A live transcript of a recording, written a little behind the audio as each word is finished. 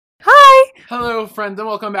Hello, friends, and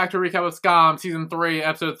welcome back to a recap of Skam, Season 3,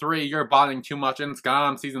 Episode 3, You're Bonding Too Much in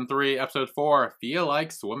Skam, Season 3, Episode 4, Feel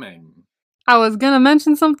Like Swimming. I was gonna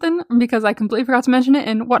mention something because I completely forgot to mention it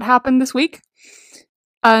in what happened this week.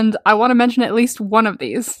 And I want to mention at least one of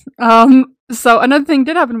these. So another thing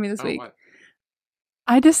did happen to me this week. What?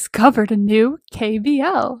 I discovered a new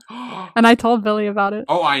KBL. And I told Billy about it.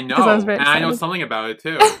 Oh, I know. I was very and I know excited. something about it,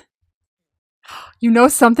 too. You know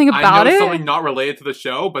something about I know it? something not related to the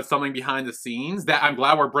show, but something behind the scenes that I'm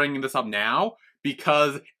glad we're bringing this up now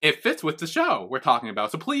because it fits with the show we're talking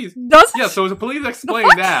about. So please, Does it? yeah, so please explain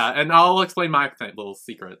that, and I'll explain my little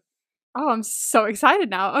secret. Oh, I'm so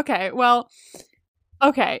excited now. Okay, well,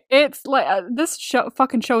 it's like this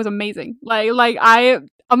fucking show is amazing.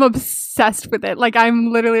 I'm obsessed with it. Like,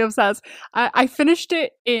 I'm literally obsessed. I finished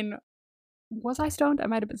it in. Was I stoned? I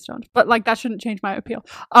might have been stoned, but like that shouldn't change my appeal.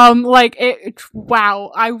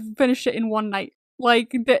 Wow, I finished it in one night.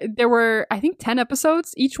 Like there were, I think, 10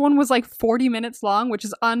 episodes. Each one was like 40 minutes long, which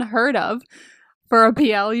is unheard of for a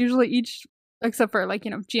BL. Usually each, except for like,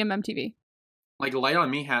 GMMTV. Like, Light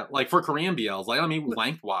on Me had, like, for Korean BLs, Light on Me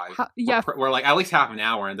lengthwise. Yeah. We're like at least half an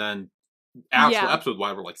hour, and then actual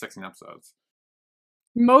episode-wise, we're like 16 episodes.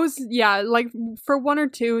 Like for one or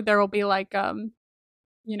two, there will be like,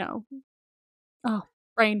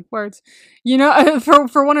 brain words.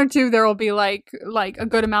 For one or two, there will be like a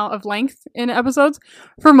good amount of length in episodes.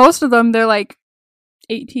 For most of them, they're like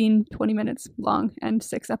 18, 20 minutes long and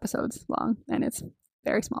 6 episodes long, and it's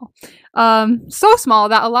very small. So small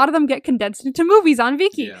that a lot of them get condensed into movies on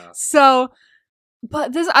Viki. Yeah. So,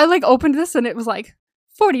 but I like opened this and it was like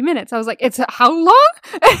 40 minutes. I was like, it's how long?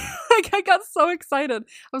 Like, I got so excited.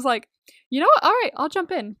 I was like, you know what? All right, I'll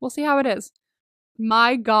jump in. We'll see how it is.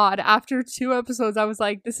 My God, after 2 episodes, I was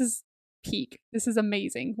like, this is peak. This is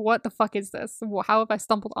amazing. What the fuck is this? How have I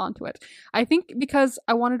stumbled onto it? I think because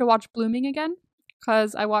I wanted to watch Blooming again,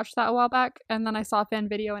 because I watched that a while back, and then I saw a fan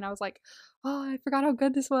video, and I was like, oh, I forgot how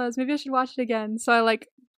good this was. Maybe I should watch it again. So I like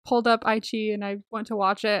pulled up Aichi, and I went to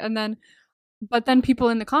watch it, but then people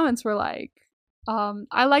in the comments were like,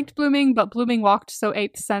 I liked Blooming, but Blooming walked so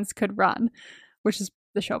 8th Sense could run, which is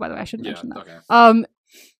the show, by the way. I should mention that. Okay.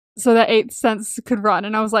 So that 8th Sense could run,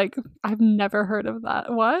 and I was like, I've never heard of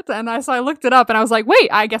that. What? So I looked it up, and I was like, wait,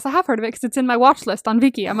 I guess I have heard of it because it's in my watch list on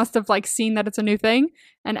Viki. I must have like seen that it's a new thing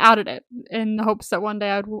and added it in the hopes that one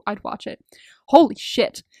day I'd watch it. Holy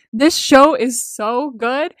shit, this show is so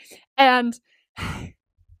good, and I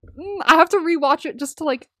have to rewatch it just to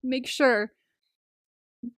like make sure.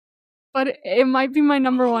 But it might be my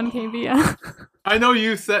number one KBL. I know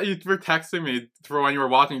you said you were texting me for when you were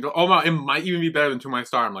watching. Oh my, it might even be better than To My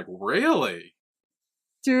Star. I'm like, really?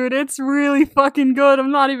 Dude, it's really fucking good.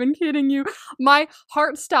 I'm not even kidding you. My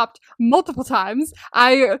heart stopped multiple times.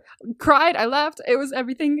 I cried. I laughed. It was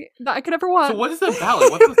everything that I could ever want. So what is it about?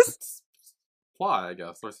 Like, what's the plot, I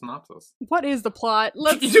guess, or synopsis? What is the plot?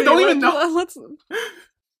 You don't even know.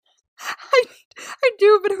 I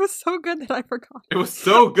do, but it was so good that I forgot. It was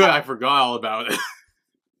so good, I forgot all about it.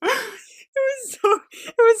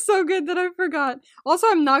 It was so good that I forgot. Also,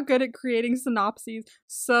 I'm not good at creating synopses,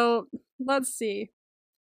 so let's see.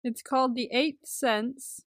 It's called The 8th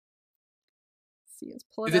Sense. Let's see, let's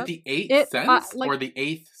pull it up. Is it The 8th Sense like, or The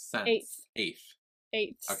 8th Sense? 8th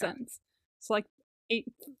Okay. Sense. So like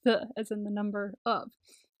 8th, as in the number of.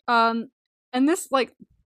 And this like,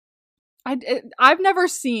 I've never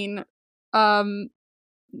seen.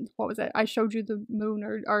 What was it? I showed you the moon,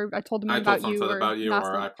 or I told the moon about you, or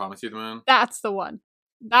I promised you the moon. That's the one.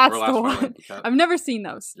 That's the one. I've never seen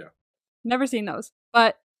those. Yeah, never seen those.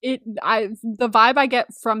 But the vibe I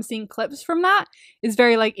get from seeing clips from that is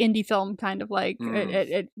very like indie film kind of like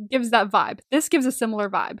it gives that vibe. This gives a similar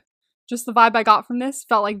vibe. Just the vibe I got from this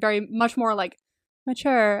felt like very much more like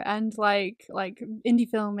mature and like indie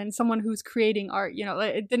film and someone who's creating art.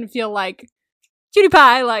 It didn't feel like cutie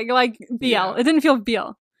pie, like BL. Yeah. It didn't feel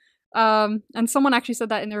BL. And someone actually said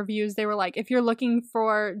that in the reviews. They were like, if you're looking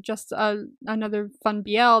for just another fun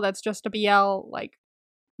BL that's just a BL, like,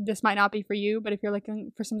 this might not be for you. But if you're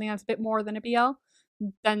looking for something that's a bit more than a BL,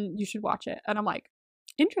 then you should watch it. And I'm like,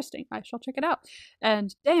 interesting. I shall check it out.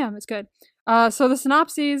 And damn, it's good. So the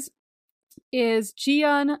synopsis is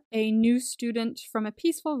Jiyeon, a new student from a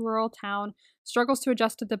peaceful rural town, struggles to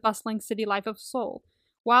adjust to the bustling city life of Seoul.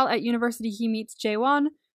 While at university, he meets Jaewon,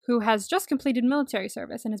 who has just completed military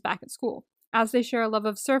service and is back at school. As they share a love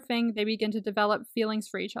of surfing, they begin to develop feelings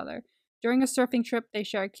for each other. During a surfing trip, they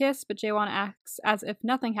share a kiss, but Jaewon acts as if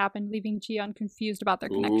nothing happened, leaving Jiyeon confused about their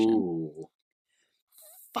connection. Ooh.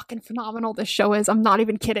 fucking phenomenal this show is. I'm not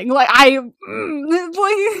even kidding. Like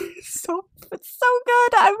it's so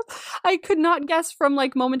good. I could not guess from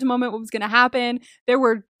like moment to moment what was gonna happen. There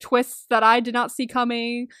were twists that I did not see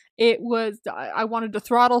coming. I wanted to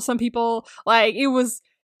throttle some people. Like, it was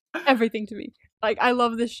everything to me. Like, I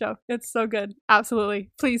love this show. It's so good. Absolutely.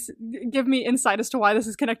 Please give me insight as to why this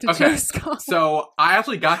is connected to Skam. So I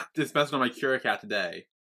actually got this message on my Curicat today.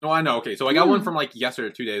 No, I know. Okay, so I got one from like yesterday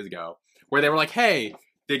or 2 days ago where they were like, hey,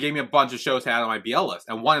 they gave me a bunch of shows to add on my BL list,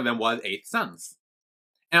 and one of them was 8th Sense.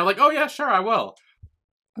 And I'm like, oh yeah, sure, I will.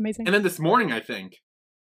 Amazing. And then this morning, I think,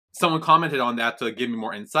 someone commented on that to give me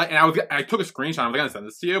more insight, and I took a screenshot. I was going to send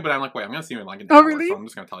this to you, but I'm like, wait, I'm going to see you in like an hour, really? So I'm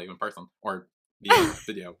just going to tell you in person, or via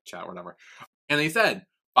video chat, or whatever. And they said,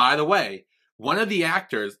 by the way, one of the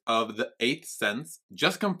actors of the 8th Sense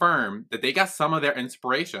just confirmed that they got some of their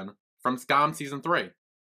inspiration from Skam Season 3.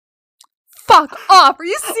 Fuck off! Are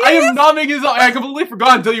you serious? I am not making this up. I completely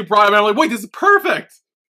forgot until you brought it up. I'm like, wait, this is perfect!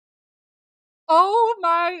 Oh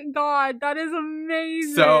my god, that is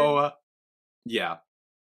amazing! So, yeah.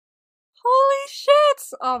 Holy shit!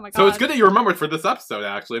 Oh my god. So it's good that you remembered for this episode,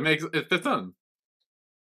 actually. It fits in.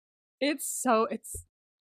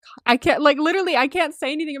 I can't, like, literally, I can't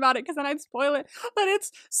say anything about it because then I'd spoil it. But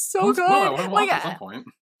it's so Don't good. spoil it. I want to watch Like, it at some point.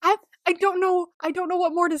 I don't know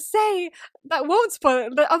what more to say that won't spoil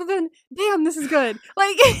it, but other than, damn, this is good.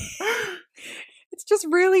 Like, it's just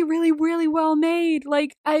really, really, really well made.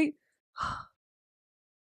 Like, You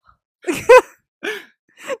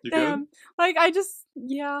damn. good? Like,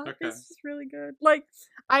 yeah, Okay. it's just really good. Like,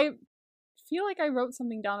 I feel like I wrote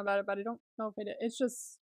something down about it, but I don't know if I did. It's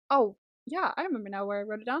just, oh, yeah, I remember now where I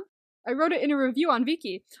wrote it down. I wrote it in a review on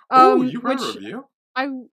Viki. Oh, you wrote a review?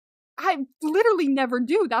 I literally never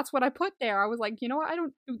do. That's what I put there. I was like, you know what? I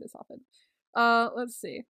don't do this often. Let's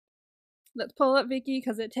see. Let's pull up Viki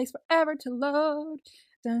because it takes forever to load.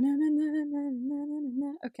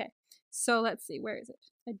 Okay, so let's see. Where is it?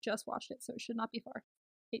 I just watched it, so it should not be far.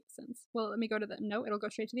 8th Sense. Well, let me go to the... No, it'll go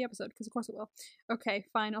straight to the episode because of course it will. Okay,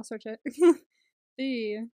 fine. I'll search it.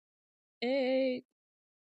 The 8th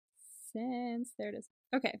Sense. There it is.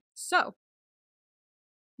 Okay, so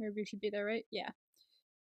my review should be there, right? Yeah.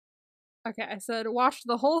 Okay, I said, watched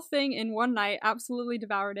the whole thing in one night, absolutely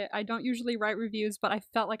devoured it. I don't usually write reviews, but I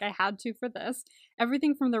felt like I had to for this.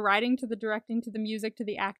 Everything from the writing to the directing to the music to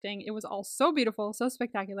the acting, it was all so beautiful, so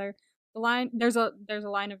spectacular. The line, there's a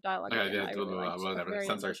line of dialogue. Okay, yeah, really whatever.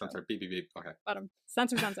 Censor, beep, beep, beep. Okay.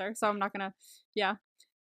 Censor, so I'm not gonna, yeah.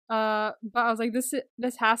 But I was like, this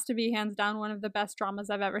has to be hands down one of the best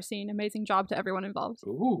dramas I've ever seen. Amazing job to everyone involved.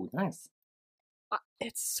 Ooh, nice.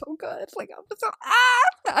 It's so good. Like, I'm so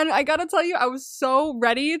and I gotta tell you, I was so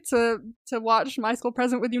ready to watch My School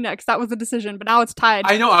Present with you next. That was the decision, but now it's tied.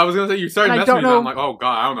 I know. I was gonna say you started messaging me. I'm like, oh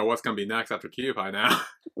god, I don't know what's gonna be next after Cutie Pie now. I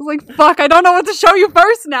was like, fuck, I don't know what to show you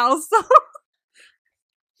first now. So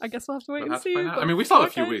I guess we'll have to wait and see. I mean, we still have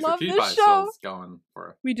a few weeks. So Cutie Pie is still going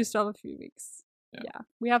for. We do still have a few weeks. Yeah,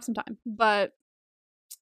 we have some time, but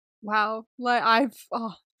wow, like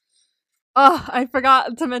I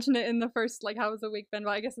forgot to mention it in the first, like, how was the week been,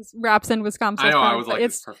 but I guess this wraps in with Skam. I know, I was like,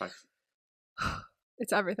 it's perfect.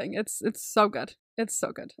 It's everything. It's so good. It's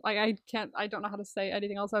so good. Like, I don't know how to say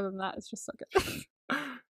anything else other than that. It's just so good.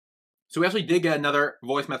 So we actually did get another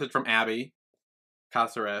voice message from Abby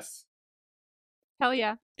Caceres. Hell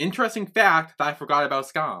yeah. Interesting fact that I forgot about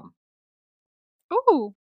Skam.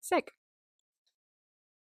 Ooh, sick.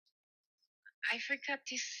 I forgot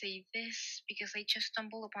to say this because I just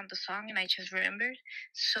stumbled upon the song and I just remembered.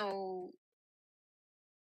 So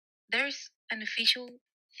there's an official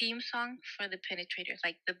theme song for the Penetrators,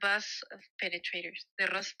 like the bus of Penetrators, the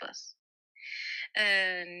Rust bus.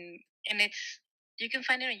 And it's, you can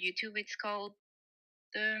find it on YouTube. It's called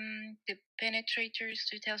the Penetrators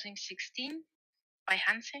 2016 by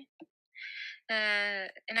Hanse.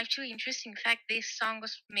 An actually interesting fact, this song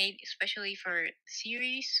was made especially for the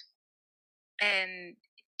series. And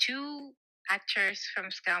 2 actors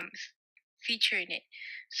from Skam feature in it.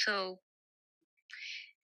 So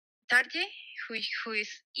Tarje, who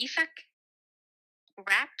is Isaac,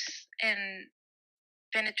 raps, and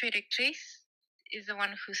Penetratrix is the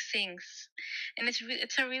one who sings. And it's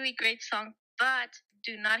a really great song, but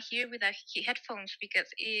do not hear without headphones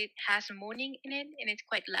because it has moaning in it and it's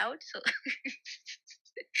quite loud. So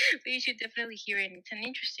but you should definitely hear it. It's an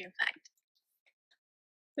interesting fact.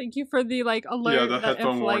 Thank you for the, like, alert. Yeah, the that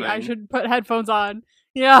headphone if, warning. like, I should put headphones on.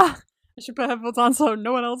 Yeah, I should put headphones on so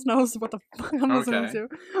no one else knows what the fuck I'm listening to.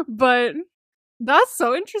 But that's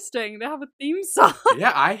so interesting. They have a theme song.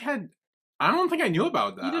 Yeah, I don't think I knew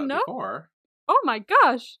about that. You didn't know? Before. Oh my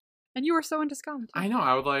gosh. And you were so into Skam. I know,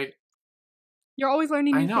 I was like, You're always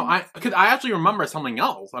learning new I know. things. Because I actually remember something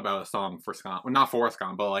else about a song for Skam. Well, not for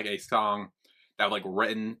Skam, but like a song that was like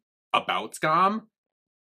written about Skam.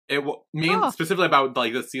 Specifically about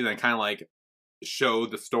like this season, kind of like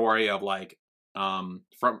showed the story of like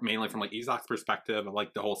mainly from like Isak's perspective of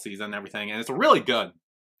like the whole season and everything, and it's really good.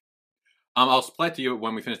 I'll play it to you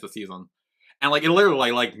when we finish the season, and like it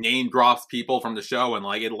literally like name drops people from the show, and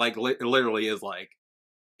like it literally is like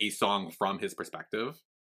a song from his perspective.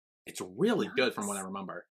 It's really good from what I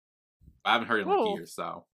remember. I haven't heard it in like years,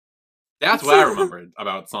 so that's what I remembered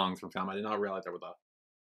about songs from Skam. I did not realize there was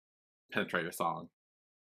a Penetrator song.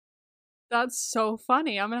 That's so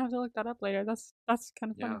funny. I'm gonna have to look that up later. That's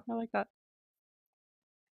kind of funny. I like that.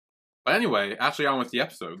 But anyway, actually on with the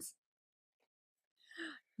episodes.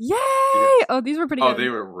 Yay! Oh, these were pretty good. Oh, they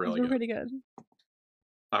were really good. Pretty good.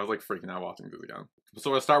 I was like freaking out watching these again.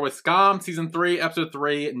 So we'll start with Skam, Season 3, Episode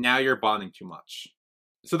 3, Now You're Bonding Too Much.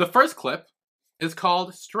 So the first clip is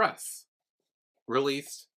called Stress.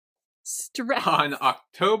 Released on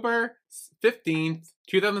October 15th,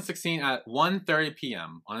 2016 at 1:30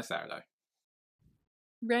 p.m. on a Saturday.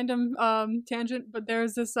 Random tangent, but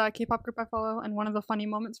there's this K-pop group I follow, and one of the funny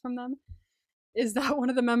moments from them is that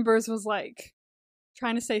one of the members was like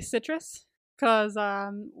trying to say citrus, because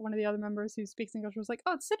one of the other members who speaks English was like,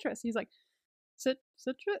 oh, it's citrus. He's like, citrus?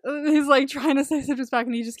 He's like trying to say citrus back,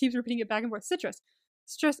 and he just keeps repeating it back and forth. Citrus.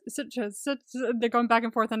 Citrus. They're going back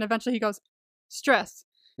and forth, and eventually he goes, stress.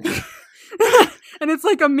 And it's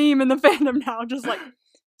like a meme in the fandom now, just like,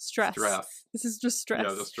 stress. This is just stress.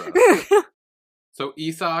 Yeah, just stress. So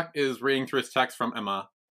Isak is reading through his text from Emma.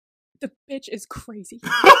 The bitch is crazy.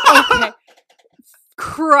 Okay.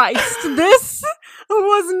 Christ, this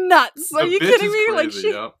was nuts. Are you kidding me? Crazy, like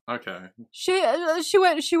she, yep. Okay.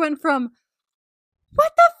 She went from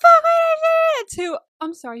what the fuck to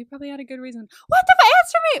I'm sorry, you probably had a good reason. What the fuck?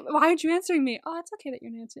 Answer me. Why aren't you answering me? Oh, it's okay that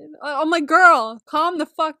you're not answering. Oh my girl, calm the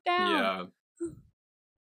fuck down.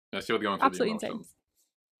 Yeah, she was going through absolutely the emotions.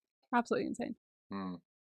 Insane. Absolutely insane.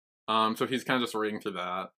 So he's kind of just reading through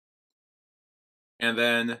that, and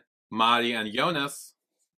then Madi and Jonas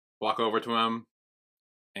walk over to him,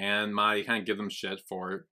 and Madi kind of gives them shit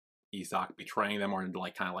for Isak betraying them or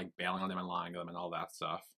like kind of like bailing on them and lying to them and all that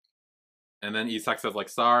stuff. And then Isak says like,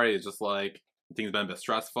 sorry, it's just like things have been a bit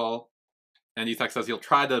stressful. And Isak says he'll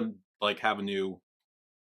try to like have a new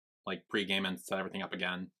like pregame and set everything up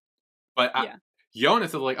again. But Jonas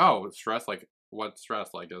is like, oh, stress, like what stress?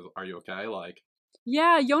 Like, are you okay? Like,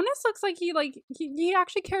 yeah, Jonas looks like he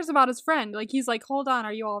actually cares about his friend. Like he's like, hold on,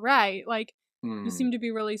 are you all right? Like you seem to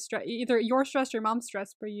be really stressed. Either you're stressed or your mom's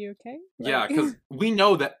stressed, but are you okay? Like, yeah, because we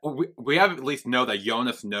know that we have at least know that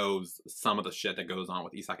Jonas knows some of the shit that goes on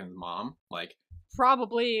with Isak and his mom. Like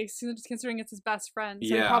probably, just considering it's his best friend,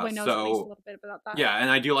 so he probably knows at least a little bit about that. Yeah,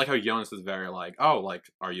 and I do like how Jonas is very like, oh, like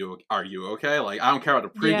are you okay? Like I don't care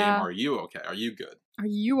about the pregame. Yeah. Are you okay? Are you good? Are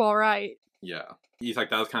you all right? Yeah.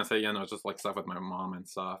 Isak does kind of say, yeah, no, it's just like stuff with my mom and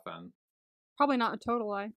stuff, and probably not a total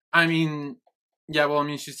lie. I mean, yeah, well, I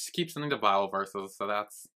mean, she keeps sending the Bible verses, so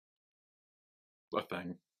that's a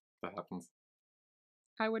thing that happens.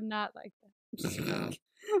 I would not like that.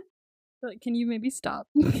 Like, can you maybe stop?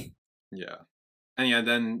 Yeah. And yeah,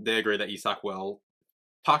 then they agree that Isak will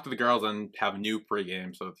talk to the girls and have a new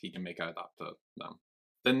pregame so that he can make it up to them.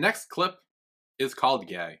 The next clip is called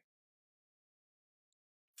Gay.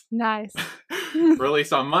 Nice.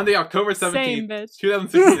 Released on Monday, October 17th,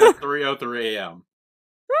 2016 at 3:03 a.m.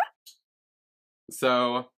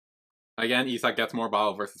 So, again, Isak gets more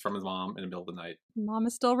Bible verses from his mom in the middle of the night. Mom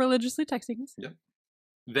is still religiously texting us. Yep.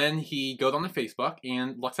 Then he goes on to Facebook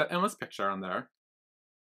and looks at Emma's picture on there.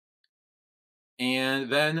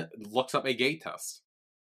 And then looks up a gay test.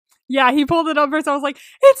 Yeah, he pulled it up first. I was like,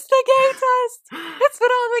 it's the gay test! It's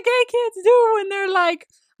what all the gay kids do when they're like,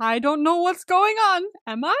 I don't know what's going on.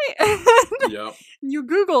 Am I? Yep. You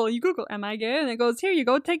Google, am I gay? And it goes, here you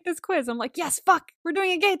go, take this quiz. I'm like, yes, fuck, we're doing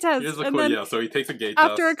a gay test. Here's the quiz, yeah, so he takes a gay test.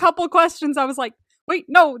 After a couple questions, I was like, wait,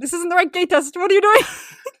 no, this isn't the right gay test. What are you doing?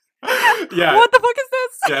 Yeah. What the fuck is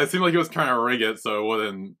this? Yeah, it seemed like he was trying to rig it so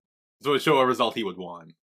it would show a result he would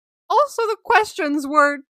want. Also, the questions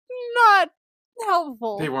were not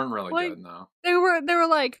helpful. They weren't really good, no. They were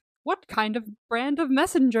like, what kind of brand of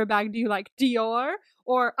messenger bag do you like? Dior?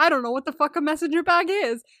 Or, I don't know what the fuck a messenger bag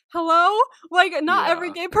is. Hello? Like, not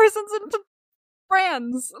every gay person's into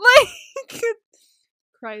brands. Like,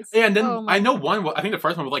 Christ. Yeah, and then I know I think the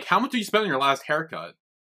first one was like, how much did you spend on your last haircut?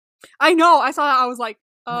 I know, I saw that, I was like,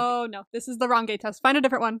 oh no, this is the wrong gay test. Find a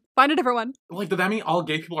different one. Like, does that mean all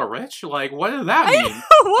gay people are rich? Like, what does that mean?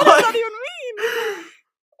 What does that even mean?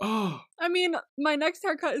 Oh. I mean, my next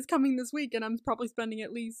haircut is coming this week, and I'm probably spending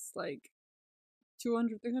at least, like,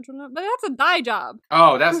 200, 300, but that's a dye job.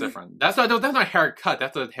 Oh, that's different. That's not a haircut.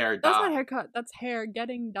 That's a hair dye. That's not haircut. That's hair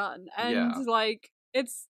getting done. And Yeah. like,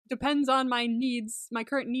 it's depends on my needs, my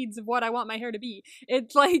current needs of what I want my hair to be.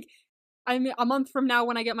 It's like, I mean, a month from now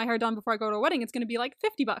when I get my hair done before I go to a wedding, it's going to be like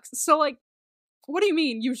 $50. So like, what do you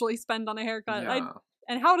mean usually spend on a haircut? Yeah.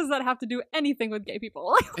 And how does that have to do anything with gay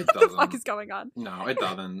people? Like, It what the fuck doesn't. is going on? No, it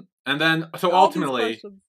doesn't. And then, so All these ultimately,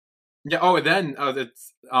 questions. yeah. Oh, and then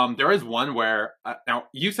it's there is one where now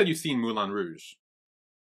you said you've seen Moulin Rouge.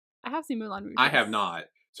 I have seen Moulin Rouge. I yes. have not,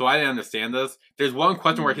 so I didn't understand this. There's one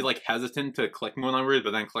question where he's like hesitant to click Moulin Rouge,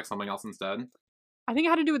 but then click something else instead. I think it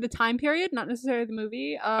had to do with the time period, not necessarily the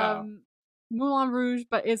movie. Moulin Rouge,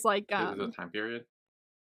 but it's like Is it a time period?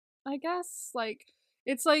 I guess like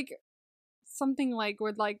it's like something like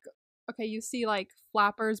with like okay, you see like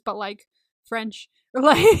flappers, but like French or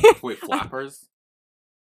like Wait, flappers?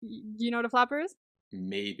 you know what a flapper is?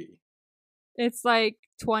 Maybe. It's like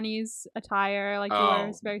 20s attire, like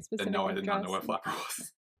yours, very specific. No, I did not know what a flapper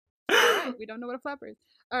was. Right, we don't know what a flapper is.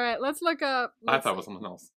 All right, let's look up. I thought it was something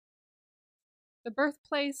else. The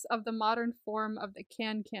birthplace of the modern form of the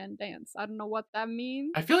can-can dance. I don't know what that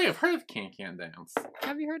means. I feel like I've heard of can-can dance.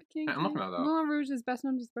 Have you heard of can-can? I'm looking at that. Moulin Rouge is best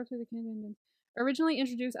known as the birthplace of the can-can dance. Originally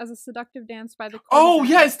introduced as a seductive dance by the Oh courtesans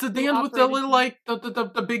yeah, it's the who dance with the operated- little like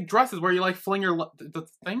the big dresses where you like fling your the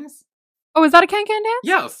things. Oh, is that a can-can dance?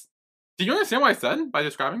 Yes. Do you understand what I said by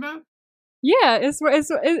describing that? Yeah, is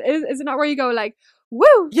it not where you go like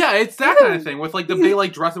woo? Yeah, it's that kind of thing with like the big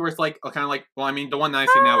like dresses where it's like kind of like well, I mean the one that I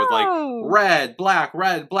see now is like Oh. red, black,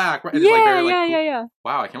 red, black. Red. And Yeah, it's like very, like, yeah, cool. yeah.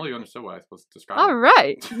 Wow, I can't believe you understood what I was supposed to describe. All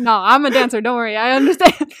right. No, I'm a dancer. Don't worry. I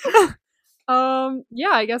understand. Yeah,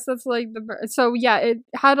 I guess that's like so yeah, it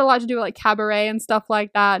had a lot to do with like cabaret and stuff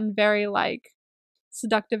like that and very like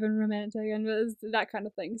seductive and romantic and that kind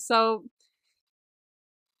of thing. So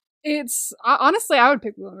it's honestly, I would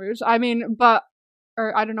pick Moulin Rouge. I mean,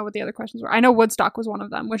 or I don't know what the other questions were. I know Woodstock was one of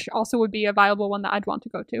them, which also would be a viable one that I'd want to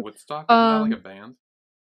go to. Woodstock? Is that like a band?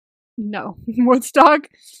 No, Woodstock.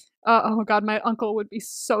 Oh god, my uncle would be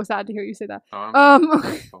so sad to hear you say that.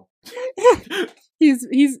 Oh, he's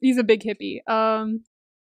a big hippie.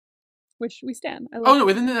 Which we stand. I oh no,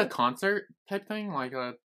 isn't it a concert type thing? Like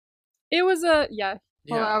a It was a yeah.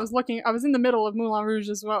 Hold on, yeah. I was in the middle of Moulin Rouge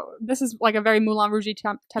as well. This is like a very Moulin Rouge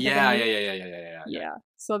type of Yeah, thing. yeah.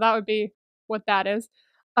 So that would be what that is.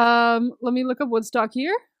 Let me look up Woodstock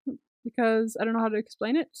here because I don't know how to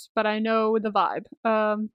explain it, but I know the vibe.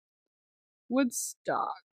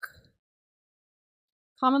 Woodstock,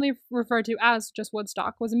 commonly referred to as just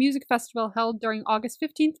Woodstock, was a music festival held during August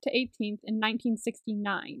 15th to 18th in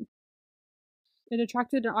 1969. It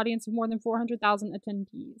attracted an audience of more than 400,000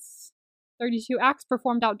 attendees. 32 acts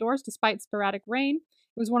performed outdoors despite sporadic rain.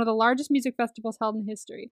 It was one of the largest music festivals held in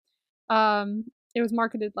history. It was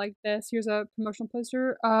marketed like this. Here's a promotional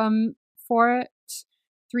poster for it.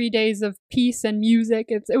 3 days of peace and music.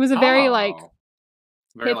 It was a very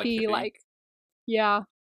very hippie, like yeah.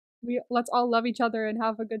 Let's all love each other and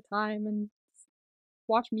have a good time and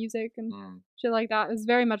watch music and shit like that. It was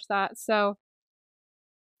very much that. So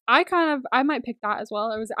I might pick that as well.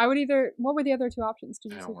 What were the other two options?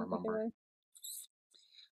 Did you I say don't what they remember. were?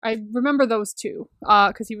 I remember those two,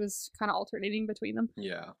 because he was kind of alternating between them.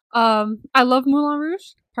 Yeah. I love Moulin Rouge.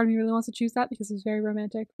 Part of me really wants to choose that because it's very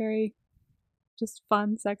romantic, very just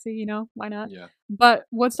fun, sexy, you know, why not? Yeah. But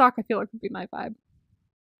Woodstock, I feel like would be my vibe.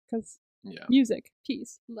 Because Yeah. music,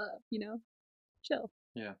 peace, love, you know, chill.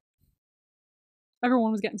 Yeah.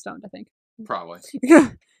 Everyone was getting stoned, I think. Probably.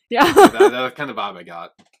 Yeah. That's kind of vibe I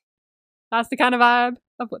got. That's the kind of vibe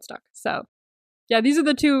of Woodstock. So, yeah, these are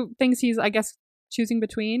the two things he's, I guess, choosing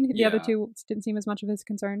between. The other two didn't seem as much of his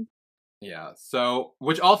concern. Yeah. So,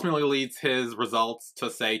 which ultimately leads his results to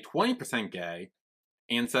say 20% gay,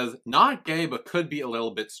 and says not gay but could be a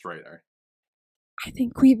little bit straighter. I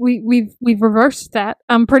think we've reversed that.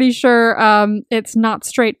 I'm pretty sure it's not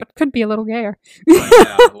straight but could be a little gayer.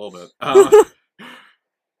 Yeah, a little bit.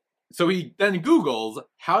 So he then Googles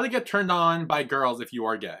how to get turned on by girls if you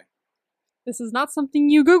are gay. This is not something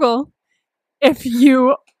you Google if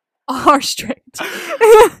you are straight.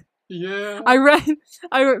 Yeah.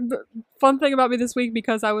 Fun thing about me this week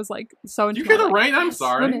because I was like so into You hear my, the like, rain? I'm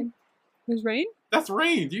sorry. swimming. There's rain? That's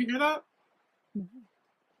rain. Do you hear that?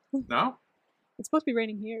 No? It's supposed to be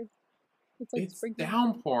raining here. It's like It's sprinkling.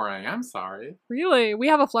 downpouring. I'm sorry. Really? We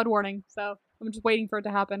have a flood warning, so I'm just waiting for it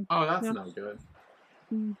to happen. Oh, that's Yeah. no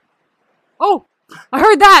good. Oh! I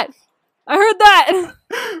heard that! I heard that!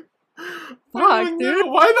 Oh, Fuck, no. dude.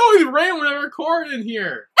 Why is it always rain when I record in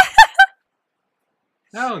here?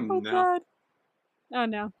 Oh, Oh no. god. Oh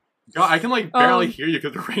no. God, I can like barely hear you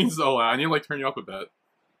because the rain's so loud. I need to like turn you up a bit.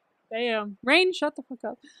 Damn. Rain, shut the fuck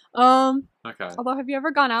up. Okay. Although, have you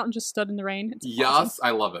ever gone out and just stood in the rain? It's Yes, awesome.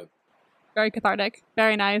 I love it. Very cathartic.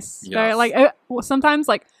 Very nice. Yes. Very like sometimes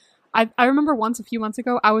like I remember once a few months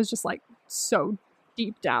ago I was just like so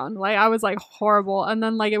deep down. Like I was like horrible, and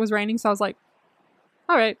then like it was raining, so I was like,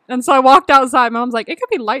 all right. And so I walked outside. My mom's like, it could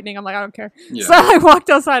be lightning. I'm like, I don't care. Yeah. So I walked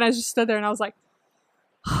outside and I just stood there and I was like,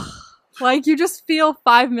 like you just feel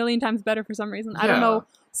 5 million times better for some reason. I don't know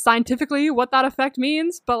scientifically what that effect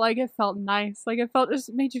means, but like it felt nice. Like it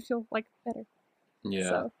just made you feel like better. Yeah.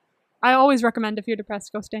 So I always recommend if you're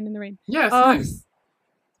depressed, go stand in the rain. Yeah, it's nice. It's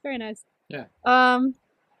very nice. Yeah.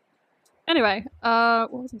 Anyway,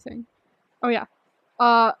 what was I saying? Oh yeah.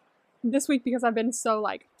 This week, because I've been so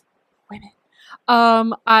like women,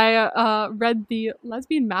 I read the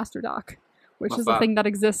Lesbian Master Doc, which What's is that? a thing that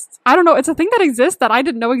exists. I don't know. It's a thing that exists that I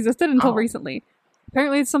didn't know existed until Oh. recently.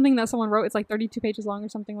 Apparently, it's something that someone wrote. It's like 32 pages long or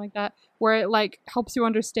something like that, where it like helps you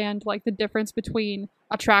understand like the difference between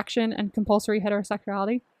attraction and compulsory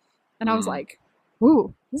heterosexuality. And I was like,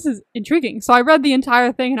 ooh, this is intriguing. So I read the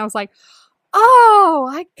entire thing and I was like, oh,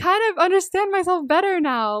 I kind of understand myself better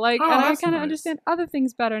now. Like, and I that's kind of nice. understand other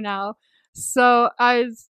things better now. So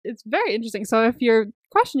it's very interesting. So if you're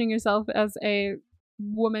questioning yourself as a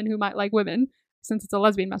woman who might like women, since it's a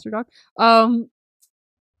lesbian master doc,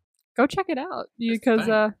 go check it out because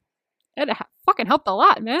it fucking helped a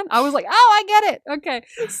lot, man. I was like, oh, I get it. Okay,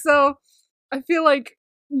 so I feel like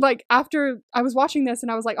after I was watching this and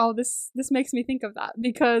I was like, oh, this makes me think of that,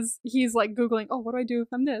 because he's like googling, oh, what do I do if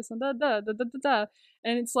I'm this and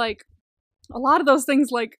and it's like a lot of those things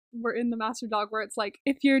like were in the master dog, where it's like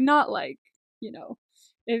if you're not like, you know,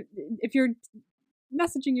 if you're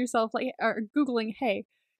messaging yourself like or googling, hey,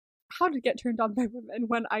 how to get turned on by women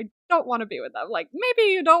when I don't want to be with them, like maybe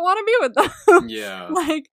you don't want to be with them. Yeah.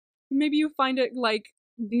 Like maybe you find it like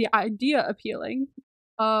the idea appealing,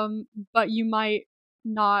 but you might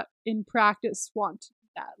not in practice want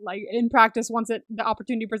that. Like in practice, once the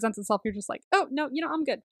opportunity presents itself, you're just like, oh no, you know, I'm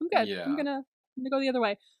good. Yeah. I'm gonna go the other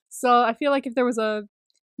way. So I feel like if there was a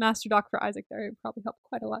master doc for Isaac there, it would probably help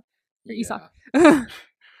quite a lot for Isak.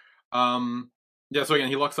 Yeah, so again,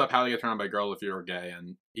 he looks up how to get turned on by a girl if you're gay,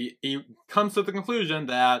 and he comes to the conclusion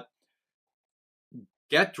that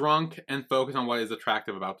get drunk and focus on what is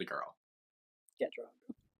attractive about the girl. Get drunk.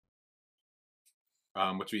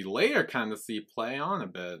 Which we later kind of see play on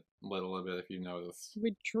a little bit if you notice.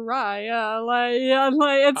 We try, like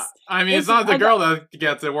it's. I mean, it's not the girl that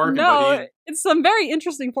gets it working, No, but it's some very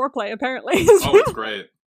interesting foreplay, apparently. Oh, it's great.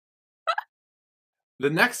 The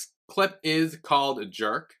next clip is called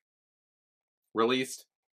Jerk, released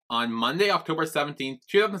on Monday, October 17th,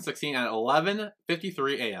 2016 at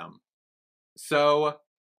 11:53 a.m. So,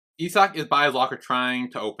 Isak is by his locker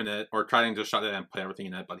trying to open it, or trying to shut it and put everything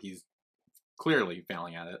in it, but he's clearly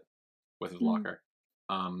failing at it with his locker.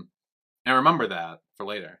 And remember that for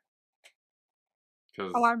later.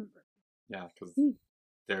 Cause, I remember. Yeah, because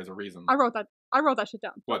there's a reason. I wrote that shit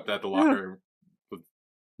down. What, that the locker was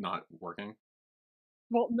not working?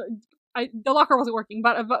 Well, the locker wasn't working,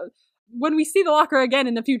 but when we see the locker again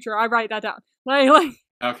in the future, I write that down. Like.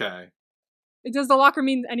 Okay. Does the locker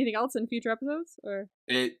mean anything else in future episodes, or?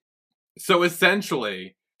 So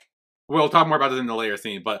essentially, we'll talk more about this in the later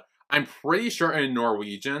scene, but I'm pretty sure in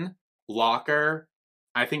Norwegian, locker,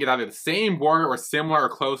 I think it's either the same word or similar or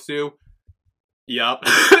close to. Yup.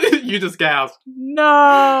 You just gasped.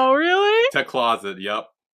 No, really? To closet,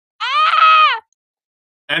 yup. Ah!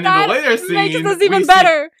 And in the later scene, makes this even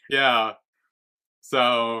better. Yeah.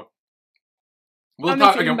 So we'll makes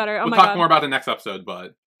talk it even better. Oh we'll my talk God. more about the next episode,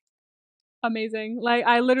 but amazing. Like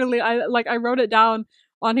I wrote it down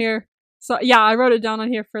on here. So yeah, I wrote it down on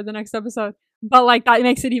here for the next episode. But like that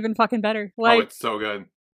makes it even fucking better. Like, oh, it's so good.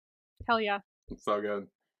 Hell yeah. It's so good.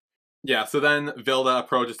 Yeah, so then Vilda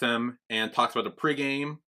approaches him and talks about the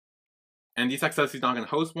pregame. And Isak says he's not going to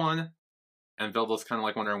host one. And Vilda's kind of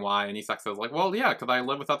like wondering why. And Isak says like, well, yeah, because I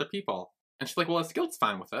live with other people. And she's like, well, Skild's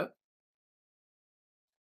fine with it.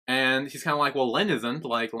 And he's kind of like, well, Lynn isn't.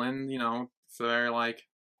 Like, Lynn, you know, so very like,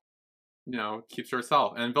 you know, keeps to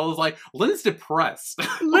herself. And Vilda's like, Lynn's depressed.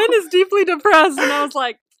 Lynn is deeply depressed. And I was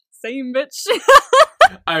like, same bitch.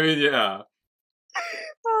 I mean, yeah.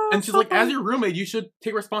 And she's so like, funny. as your roommate, you should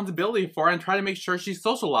take responsibility for her and try to make sure she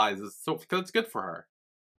socializes, so because it's good for her.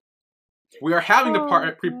 We are having the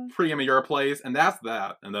pregame at your place, and that's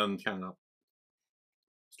that. And then kind of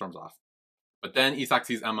storms off. But then Isak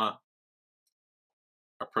sees Emma,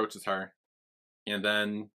 approaches her, and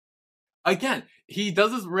then again he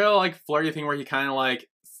does this real like flirty thing where he kind of like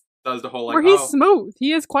does the whole like, where he's smooth.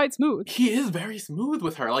 He is quite smooth. He is very smooth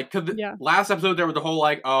with her. Like, cause Yeah. last episode there was the whole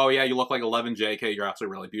like, oh yeah, you look like 11 JK, you're actually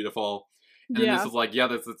really beautiful. And then this is like, yeah,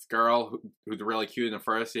 there's this girl who's really cute in the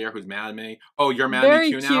first year who's mad at me. Oh, you're mad at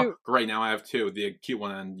me too now? Great, now I have two. The cute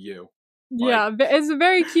one and you. Like, yeah, it's a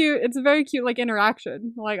very cute, like,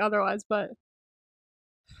 interaction, like, otherwise, but...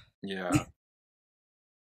 Yeah.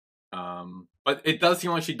 But it does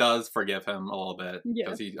seem like she does forgive him a little bit.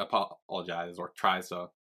 Because he apologizes or tries to,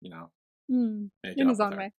 make it in up his with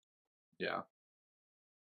own her. way. Yeah.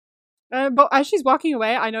 But as she's walking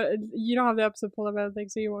away, I know you don't have the episode pulled up, I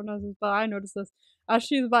think, so you won't notice this, but I noticed this. As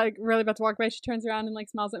she's like really about to walk away, she turns around and like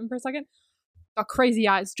smiles at him for a second. The crazy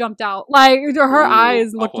eyes jumped out. Like her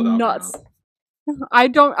eyes looked nuts. I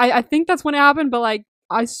think that's when it happened, but like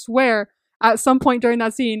I swear at some point during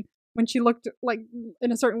that scene when she looked like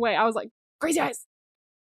in a certain way, I was like, crazy eyes.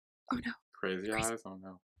 Oh no. Crazy eyes? Oh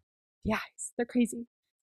no. The eyes. They're crazy.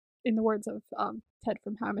 In the words of Ted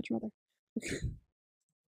from How I Met Your Mother.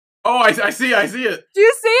 Oh, I see it. Do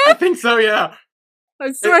you see it? I think so, yeah.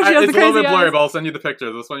 I swear she has the crazy eyes. It's a little bit blurry, but I'll send you the picture.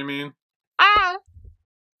 Is this what you mean? Ah!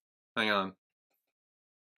 Hang on.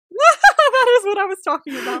 That is what I was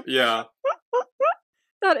talking about. Yeah.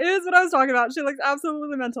 That is what I was talking about. She looks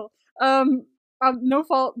absolutely mental. No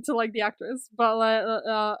fault to like the actress, but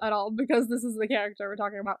at all, because this is the character we're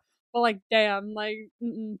talking about. But like, damn, like,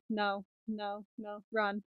 no,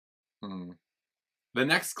 run. The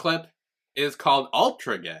next clip is called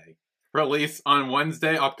Ultra Gay, released on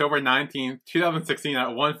Wednesday, October 19th, 2016 at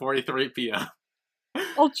 1:43 p.m.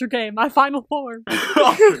 Ultra Gay, my final form.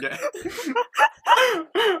 Ultra Gay.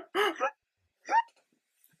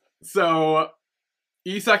 So,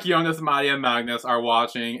 Isak, Jonas, Mari, and Magnus are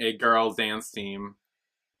watching a girls' dance team.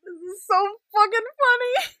 This is so fucking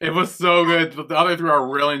funny. It was so good. The other three are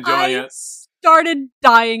really enjoying it. Started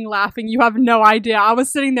dying laughing. You have no idea. I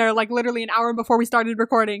was sitting there like literally an hour before we started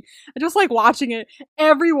recording and just like watching it.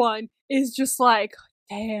 Everyone is just like,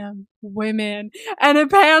 damn, women. And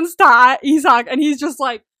it pans to Isak and he's just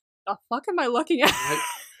like, the fuck am I looking at?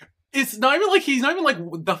 It's not even like he's not even like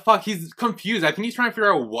the fuck. He's confused. I think he's trying to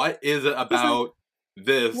figure out what is it about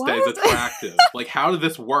this that is attractive. Like, how did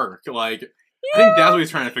this work? Like, I think that's what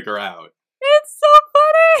he's trying to figure out. It's so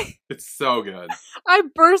funny. It's so good. I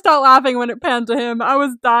burst out laughing when it panned to him. I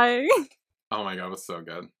was dying. Oh my god, it was so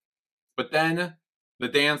good. But then the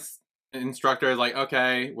dance instructor is like,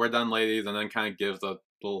 "Okay, we're done, ladies," and then kind of gives a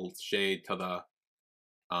little shade to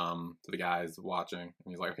the guys watching, and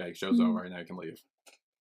he's like, "Okay, show's over, now you can leave."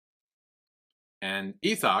 And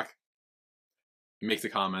Isak makes a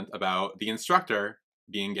comment about the instructor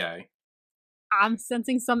being gay. I'm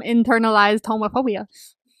sensing some internalized homophobia.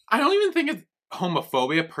 I don't even think it's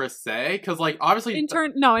homophobia per se, because like obviously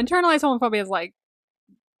internalized homophobia is like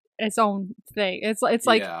its own thing. It's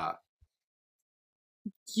like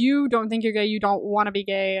you don't think you're gay, you don't want to be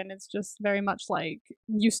gay, and it's just very much like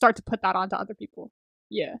you start to put that onto other people.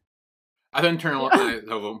 Yeah. I think internalized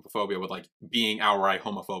homophobia with like being outright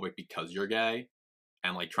homophobic because you're gay,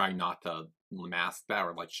 and like trying not to mask that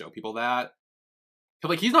or like show people that. Cause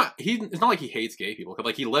like it's not like he hates gay people. Cause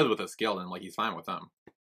like he lives with a skill and like he's fine with them.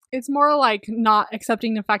 It's more like not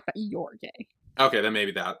accepting the fact that you're gay. Okay, then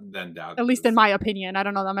maybe that. At least in my opinion, I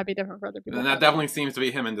don't know. That might be different for other people. And that definitely seems to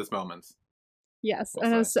be him in this moment. Yes,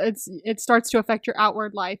 and it starts to affect your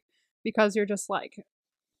outward life because you're just like,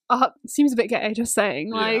 seems a bit gay. Just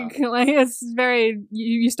saying, like it's very.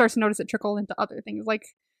 You start to notice it trickle into other things, like,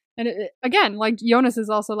 and again, like Jonas is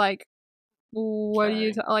also like, what do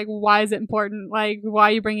you like? Why is it important? Like, why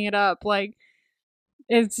are you bringing it up? Like.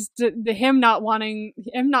 It's him not liking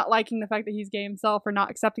the fact that he's gay himself or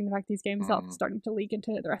not accepting the fact that he's gay himself is starting to leak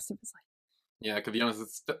into the rest of his life. Yeah, because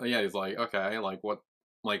Jonas he's like, okay, like what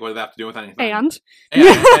does that have to do with anything? And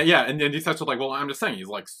he starts to like, well, I'm just saying he's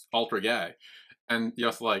like ultra gay, and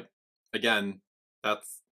just like, again,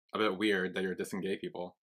 that's a bit weird that you're dissing gay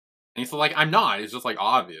people. And he's like, I'm not. It's just like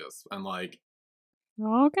obvious, and like,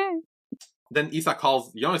 okay. Then Isak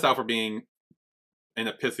calls Jonas out for being in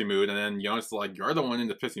a pissy mood, and then Jonas is like, you're the one in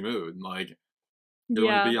the pissy mood, and like you're the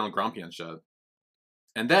one to be on grumpy and shit.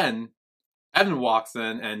 And then Evan walks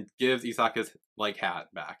in and gives Isak his like hat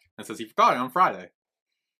back and says he forgot it on Friday.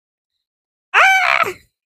 Ah!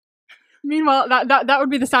 Meanwhile, that would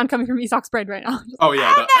be the sound coming from Isak's brain right now. Oh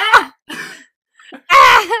yeah.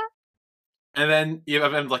 And then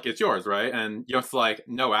Evan's like, it's yours, right? And Jonas is like,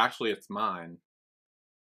 no, actually it's mine.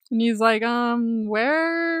 And he's like,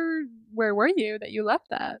 where were you that you left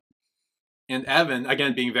that? And Evan,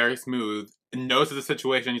 again, being very smooth, notices the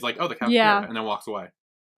situation. He's like, oh, the cafeteria, and then walks away.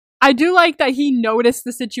 I do like that he noticed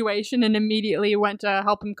the situation and immediately went to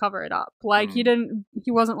help him cover it up. Like he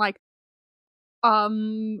wasn't like,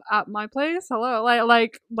 at my place, hello,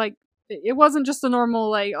 like it wasn't just a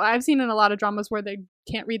normal, like, I've seen in a lot of dramas where they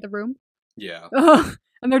can't read the room. Yeah.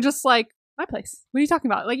 And they're just like, my place. What are you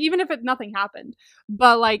talking about? Like, even if nothing happened.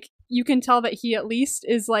 But, like, you can tell that he at least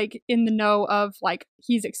is, like, in the know of, like,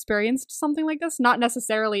 he's experienced something like this. Not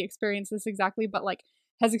necessarily experienced this exactly, but, like,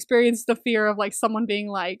 has experienced the fear of, like, someone being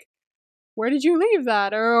like, where did you leave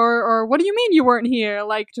that? Or what do you mean you weren't here?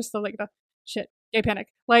 Like, just the shit, gay panic.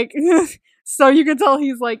 Like, so you can tell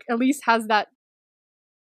he's, like, at least has that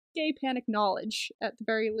gay panic knowledge, at the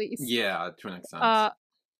very least. Yeah, to an extent.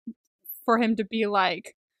 For him to be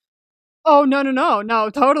like, oh, no,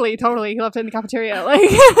 totally, he left it in the cafeteria. Like,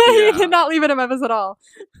 you cannot leave it in Memphis at all.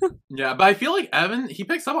 Yeah, but I feel like Evan, he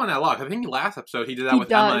picks up on that a lot. I think last episode he did that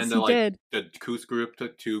with Emma and the Coos group to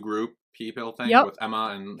 2-group people thing with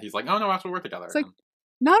Emma, and he's like, oh no, that's what we're together. It's like,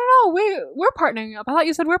 no, we're partnering up. I thought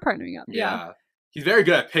you said we're partnering up. Yeah. He's very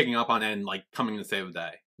good at picking up on it and, like, coming to save the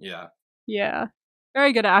day. Yeah. Yeah.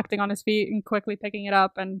 Very good at acting on his feet and quickly picking it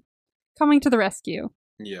up and coming to the rescue.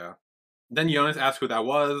 Yeah. Then Jonas asks who that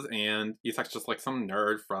was, and Isak's just like some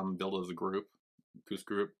nerd from Vilda's group, Goose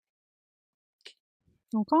group.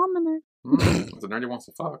 Don't call him a nerd. It's a nerd he wants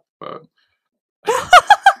to fuck, but...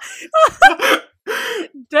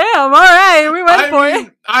 Damn, alright, we went for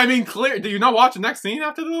it. I mean, clear. Do you not watch the next scene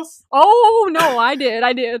after this? Oh, no, I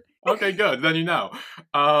did. Okay, good. Then you know.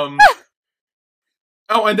 But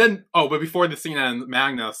before the scene ends,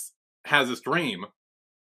 Magnus has this dream.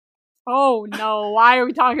 Oh no, why are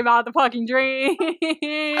we talking about the fucking dream?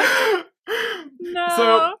 No.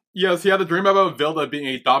 So, yes, he had a dream about Vilda being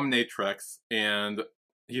a dominatrix, and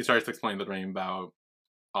he starts to explain the dream about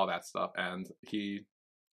all that stuff, and he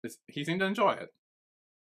seemed to enjoy it.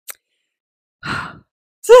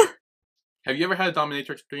 Have you ever had a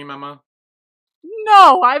dominatrix dream, Emma?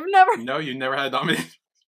 No, I've never. No, you never had a dominatrix.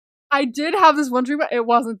 I did have this one dream, but it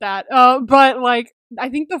wasn't that. But like, I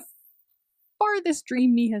think the farthest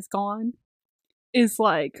dream me has gone is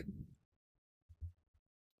like,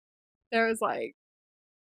 there's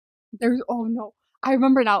oh no, I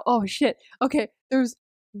remember now. Oh shit. Okay, there's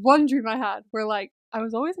one dream I had where like I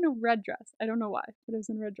was always in a red dress. I don't know why, but I was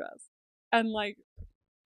in a red dress, and like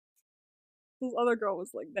this other girl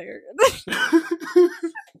was like there.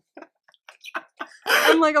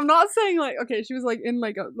 And like, I'm not saying like, okay, she was like in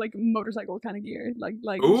like a motorcycle kind of gear, like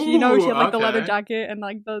Ooh, she had like the leather jacket and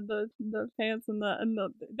like the pants and the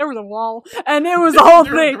there was a wall, and it was the whole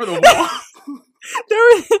thing. There was a wall.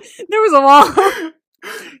 there was a wall.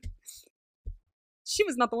 She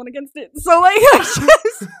was not the one against it, so like,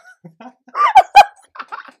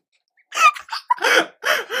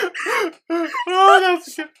 oh,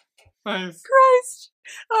 that's nice. Christ.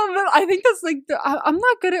 I think that's like I'm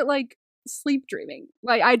not good at like sleep dreaming.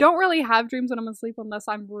 Like, I don't really have dreams when I'm asleep unless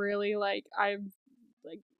I'm really like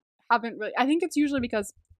haven't really. I think it's usually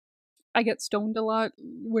because I get stoned a lot,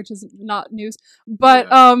 which is not news. But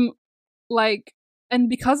like, and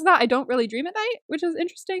because of that, I don't really dream at night, which is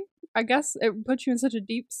interesting. I guess it puts you in such a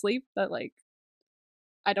deep sleep that like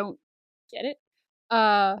I don't get it.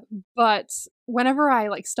 But whenever I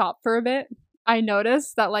like stop for a bit, I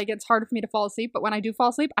notice that like it's harder for me to fall asleep, but when I do fall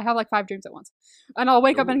asleep, I have like 5 dreams at once. And I'll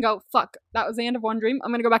wake up and go, fuck, that was the end of one dream.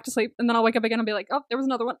 I'm gonna go back to sleep. And then I'll wake up again and be like, oh, there was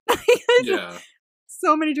another one. Yeah.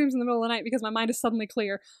 So many dreams in the middle of the night because my mind is suddenly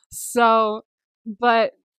clear. So,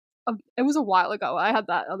 but it was a while ago. I had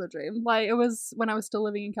that other dream. Like, it was when I was still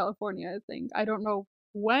living in California, I think. I don't know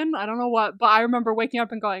when, I don't know what, but I remember waking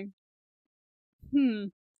up and going,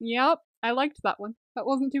 yep, I liked that one. That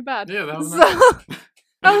wasn't too bad. Yeah, that was nice.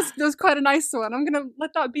 That was quite a nice one. I'm gonna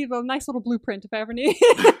let that be the nice little blueprint if I ever need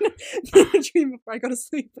a dream before I go to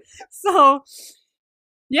sleep. So,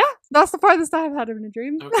 yeah, that's the farthest I've had in a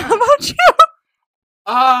dream. Okay. How about you?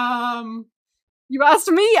 You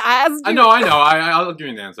asked me. I asked you. I know. I'll give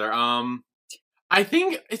you an answer. I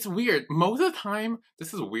think it's weird. Most of the time,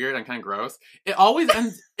 this is weird and kind of gross. It always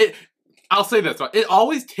ends. I'll say this: it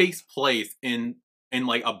always takes place in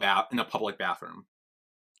like in a public bathroom.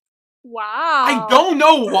 Wow. I don't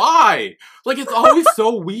know why. Like, it's always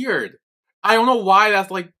so weird. I don't know why that's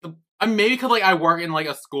like maybe because like I work in like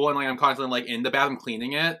a school and like I'm constantly like in the bathroom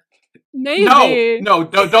cleaning it. Maybe. No,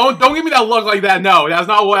 don't give me that look like that. No, that's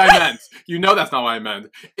not what I meant. You know that's not what I meant.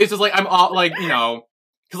 It's just like I'm all like, you know,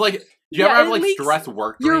 because like you ever have like stress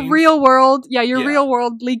work dreams? Your real world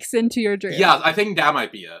leaks into your dreams. Yeah, I think that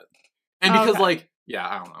might be it. And because like, yeah,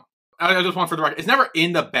 I don't know. I just want for the record, it's never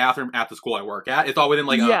in the bathroom at the school I work at. It's all within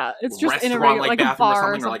like a it's just restaurant, in a regular, like like bathroom a bar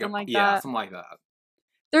or something, or something like that. Yeah, something like that.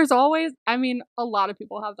 there's always, I mean, a lot of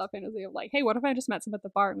people have that fantasy of like, hey, what if I just met someone at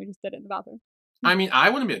the bar and we just did it in the bathroom? I mean, I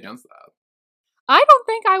wouldn't be against that. I don't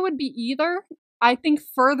think I would be either. I think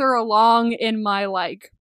further along in my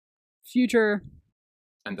like future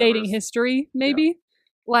dating history, maybe,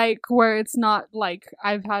 like where it's not like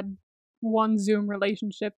I've had one Zoom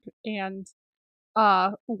relationship and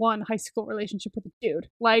one high school relationship with a dude.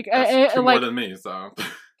 Like, That's two like more than me, so.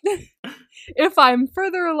 if I'm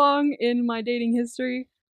further along in my dating history,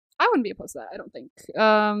 I wouldn't be opposed to that. I don't think.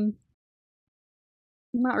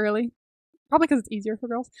 Not really. Probably because it's easier for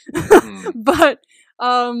girls. But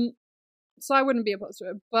so I wouldn't be opposed to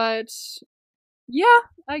it. But yeah,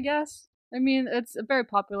 I guess. I mean, it's a very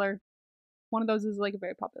popular. One of those is like a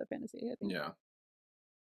very popular fantasy, I think. Yeah.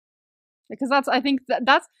 Because I think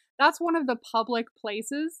that's one of the public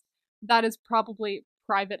places that is probably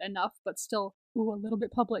private enough, but still a little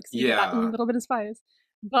bit public. So a little bit of spice.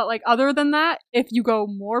 But like other than that, if you go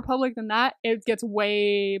more public than that, it gets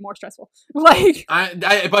way more stressful. Like but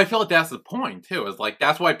I feel like that's the point too. Is like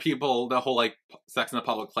that's why people the whole like sex in a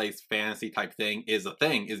public place fantasy type thing is a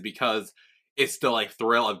thing, is because it's still like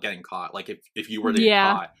thrill of getting caught. Like if you were to get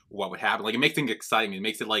caught, what would happen? Like it makes things exciting. It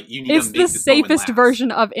makes it like you need. It's to make the safest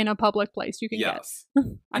version of in a public place you can get.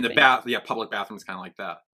 And public bathroom is kind of like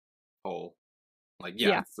that whole like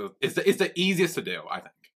So it's the easiest to do, I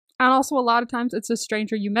think. And also, a lot of times, it's a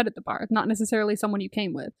stranger you met at the bar, not necessarily someone you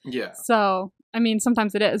came with. Yeah. So, I mean,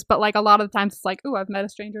 sometimes it is, but like a lot of the times, it's like, ooh, I've met a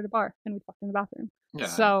stranger at a bar, and we fucked in the bathroom. Yeah.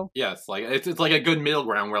 So yes, like it's like a good middle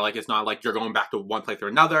ground where like it's not like you're going back to one place or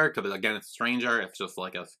another because again it's a stranger. It's just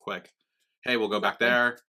like a quick, hey, we'll go back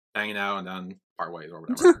there, hanging out, and then part ways or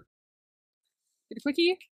whatever. Get a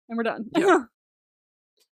quickie, and we're done. Yeah.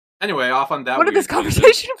 Anyway, off on that. What did this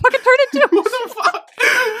conversation fucking turn into? What the fuck?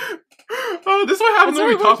 Oh, this is what happens when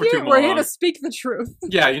we talk for too long. We're here to speak the truth.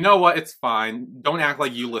 Yeah, you know what? It's fine. Don't act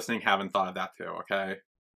like you listening haven't thought of that too, okay?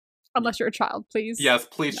 Unless you're a child, please. Yes,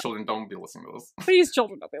 please, children, don't be listening to this. Please,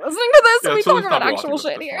 children, don't be listening to this. We talk about actual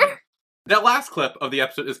shit here. That last clip of the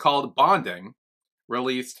episode is called Bonding,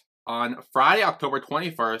 released on Friday, October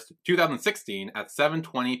 21st, 2016 at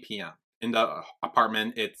 7:20 p.m. In the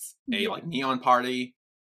apartment, it's a like neon party.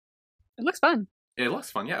 It looks fun. It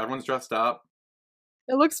looks fun, yeah. Everyone's dressed up.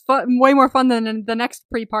 It looks fun, way more fun than the next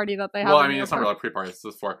pre-party that they have. Well, I mean, it's not really a pre-party. It's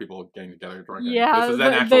just 4 people getting together drinking. Yeah, this is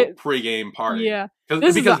an actual pre-game party. Yeah,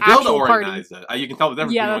 because Vilda organized it. You can tell the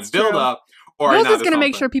difference between when Vilda organized Vilda's going to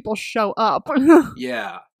make sure people show up.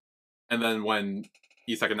 Yeah, and then when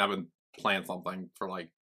Isak and Evan plan something for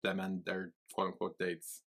like them and their quote-unquote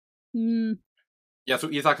dates. Yeah, so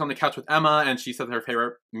Isak's on the couch with Emma, and she says her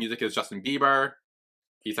favorite music is Justin Bieber.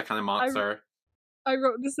 Isak kind of mocks her. I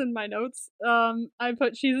wrote this in my notes. I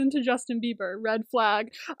put she's into Justin Bieber, red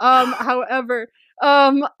flag. However,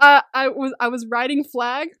 I was writing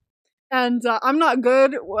flag, and I'm not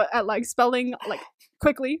good at like spelling like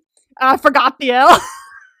quickly. I forgot the L,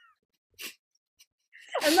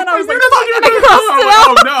 and then I was like, "Fuck!" And I crossed it out.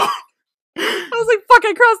 Oh no! I was like, "Fuck!"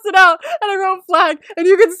 I crossed it out, and I wrote flag, and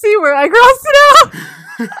you can see where I crossed it out.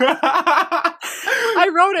 I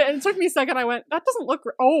wrote it and it took me a second. I went, that doesn't look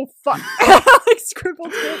oh fuck. I like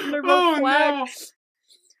scribbled it and I wrote flag. No.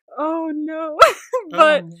 Oh no.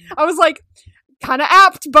 But I was like kind of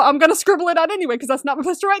apt, but I'm gonna scribble it out anyway because that's not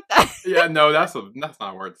supposed to write that. Yeah, no, that's not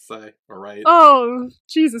a word to say or write. Oh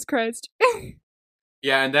Jesus Christ.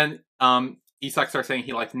 Yeah, and then Isak starts saying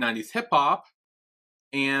he likes 90s hip hop,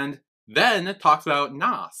 and then talks about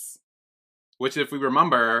Nas, which if we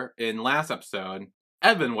remember in last episode,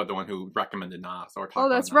 Evan was the one who recommended Nas. Oh,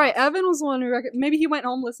 that's right. Evan was the one who maybe he went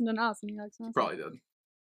home, listened to Nas, and he likes Nas. Probably did.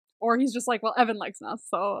 Or he's just like, well, Evan likes Nas,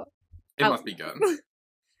 so... It must be good.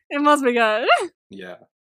 It must be good. Yeah.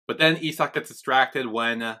 But then Isak gets distracted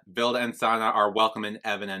when Vilda and Sana are welcoming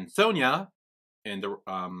Evan and Sonia in the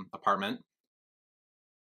apartment.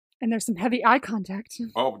 And there's some heavy eye contact.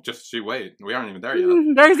 Oh, just you wait. We aren't even there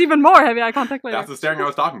yet. There's even more heavy eye contact later. That's the staring I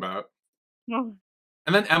was talking about. Oh.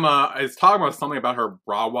 And then Emma is talking about something about her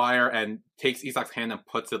bra wire and takes Isak's hand and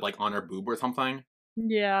puts it like on her boob or something.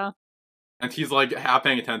 Yeah. And he's like half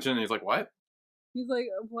paying attention and he's like, what? He's like,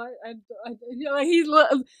 what?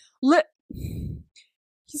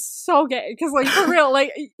 He's so gay. Because like for real,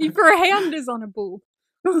 like if your hand is on a boob,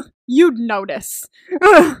 you'd notice.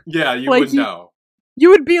 Yeah, you like, would know. You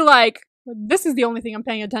would be like, this is the only thing I'm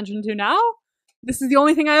paying attention to now. This is the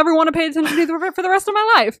only thing I ever want to pay attention to for the rest of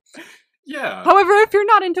my life. Yeah. However, if you're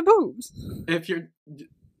not into boobs, if you're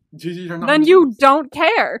not, then you boobs. Don't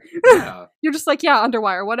care. Yeah. You're just like, yeah,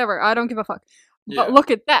 underwire, whatever. I don't give a fuck. Yeah. But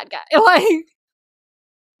look at that guy. Like,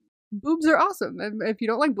 boobs are awesome. And if you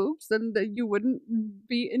don't like boobs, then you wouldn't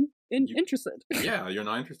be interested. Yeah, you're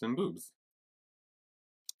not interested in boobs.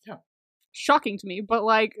 Shocking to me, but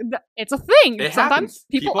like it's a thing. It Sometimes happens.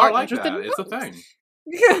 people are aren't like interested that. in It's a boobs.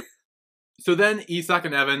 thing. So then Isak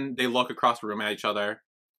and Evan, they look across the room at each other,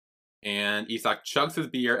 and Isak chugs his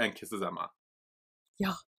beer and kisses Emma.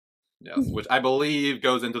 Yeah. Yes, which I believe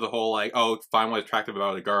goes into the whole like, oh, find what's attractive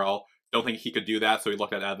about a girl. Don't think he could do that, so he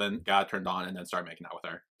looked at Evan, got turned on, and then started making out with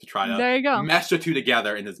her to try to There you go. mesh the two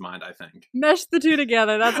together in his mind. I think. Mesh the two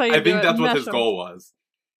together. That's how you I do it. think that's what Mesh his them. goal was.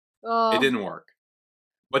 Oh. It didn't work.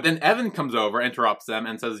 But then Evan comes over, interrupts them,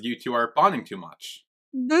 and says, "You two are bonding too much."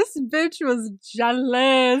 This bitch was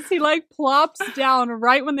jealous. He like plops down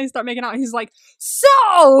right when they start making out. And he's like,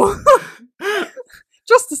 "So,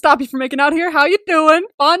 just to stop you from making out here, how you doing?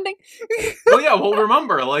 Bonding?" Well, yeah. Well,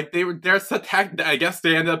 remember, like I guess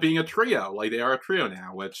they ended up being a trio. Like they are a trio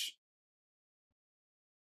now. Which,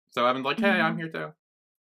 so Evan's like, "Hey, I'm here too."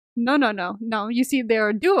 No. You see, they're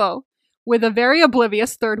a duo with a very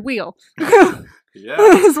oblivious third wheel. Yeah,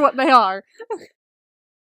 is what they are.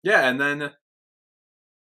 yeah, and then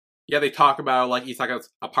they talk about like Isak's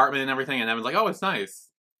apartment and everything, and Evan's like, "Oh, it's nice,"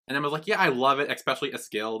 and Emma's like, "Yeah, I love it, especially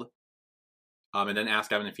Eskild." And then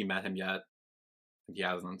ask Evan if he met him yet. He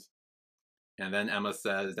hasn't. And then Emma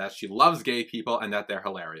says that she loves gay people and that they're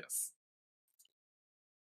hilarious.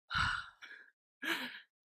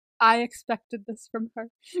 I expected this from her.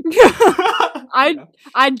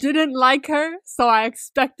 I didn't like her, so I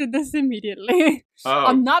expected this immediately. Oh.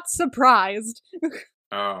 I'm not surprised.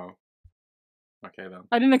 Oh. Okay, then.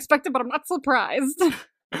 I didn't expect it, but I'm not surprised.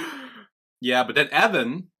 Yeah, but then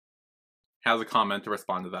Evan has a comment to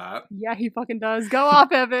respond to that. Yeah, he fucking does. Go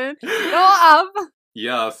off, Evan. Go off.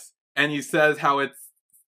 Yes. And he says how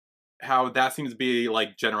that seems to be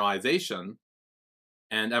like generalization.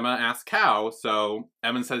 And Emma asks how, so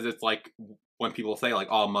Evan says it's like when people say like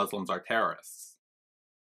all Muslims are terrorists.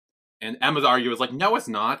 And Emma's argument is like, no, it's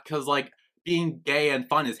not, because like being gay and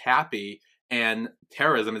fun is happy and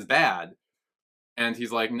terrorism is bad. And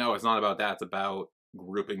he's like, no, it's not about that, it's about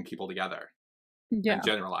grouping people together. Yeah. And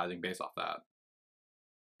generalizing based off that.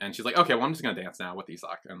 And she's like, okay, well I'm just gonna dance now with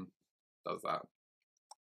Isak, and does that.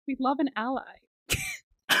 We love an ally.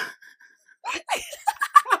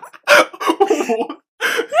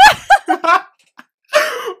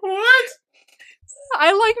 What?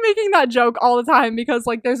 I like making that joke all the time because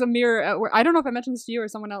like there's a mirror at work. I don't know if I mentioned this to you or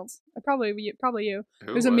someone else. Probably you.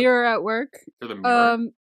 There's a mirror at work. There's a mirror?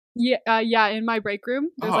 Yeah, in my break room.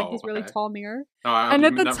 There's like this really okay. tall mirror. Oh, And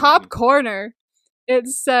at the top corner, it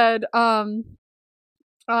said it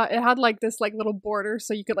had like this like little border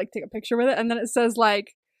so you could like take a picture with it, and then it says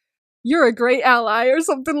like, "You're a great ally" or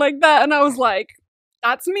something like that, and I was like,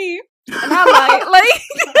 that's me, an ally. Like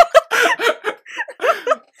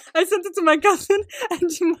I sent it to my cousin and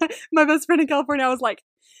to my best friend in California. I was like,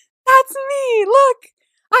 that's me, look,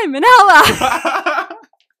 I'm an ally.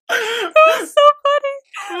 It was so funny.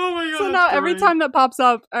 Oh my god. So now every time that pops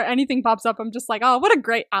up or anything pops up, I'm just like, oh, what a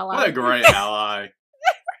great ally. What a great ally.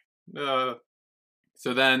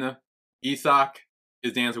 So then Isak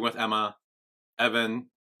is dancing with Emma. Evan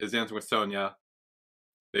is dancing with Sonia.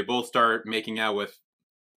 They both start making out with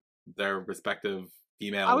their respective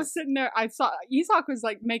females. I was sitting there, I saw Isak was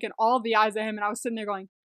like making all the eyes at him, and I was sitting there going,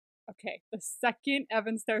 okay, the second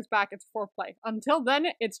Evan stares back, it's foreplay. Until then,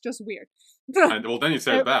 it's just weird. And, well, then he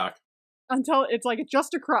stares back. Until it's like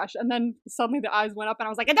just a crush, and then suddenly the eyes went up, and I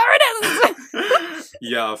was like, there it is!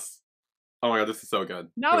 Yes. Oh my god, this is so good.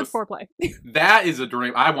 Now it's foreplay. That is a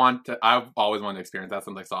dream. I've always wanted to experience that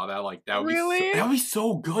since I saw that. Like, that would be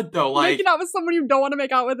so good, though. Like, making out with someone you don't want to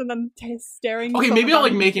make out with, and then staring. Okay, maybe not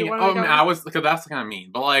like making it. Oh, I was, because that's kind of mean.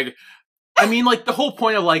 But like, I mean, like the whole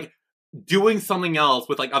point of like doing something else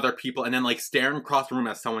with like other people, and then like staring across the room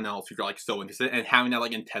at someone else who you're like so interested, and having that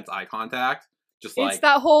like intense eye contact. Just like, it's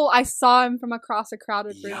that whole I saw him from across a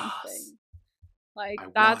crowded room thing. Like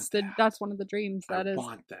that's one of the dreams. I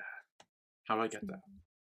want that. How do I get that?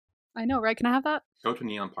 I know, right? Can I have that? Go to a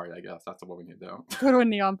neon party, I guess. That's what we need to do. Go to a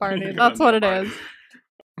neon party. That's what it is.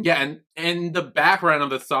 Yeah, and in the background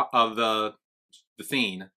of the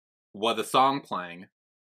scene was a song playing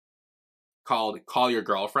called "Call Your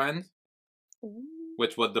Girlfriend,"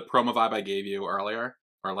 which was the promo vibe I gave you earlier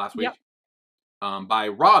or last week, by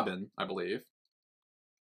Robin, I believe.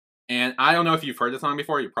 And I don't know if you've heard the song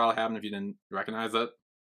before. You probably haven't if you didn't recognize it.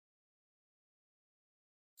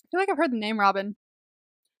 I feel like I've heard the name Robin.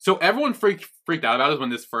 So everyone freaked out about it when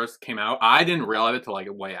this first came out. I didn't realize it till like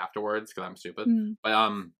way afterwards because I'm stupid.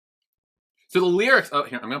 But so the lyrics. Oh,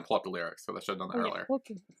 here I'm gonna pull up the lyrics because I should have done that earlier.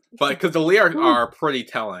 Okay. But because the lyrics are pretty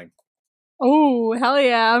telling. Oh, hell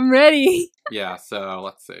yeah, I'm ready. Yeah, so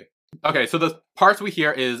let's see. Okay, so the parts we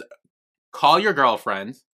hear is call your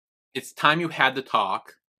girlfriend. It's time you had to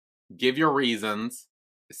talk. Give your reasons.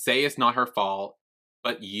 Say it's not her fault,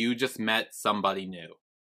 but you just met somebody new.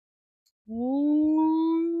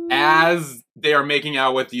 Ooh. As they are making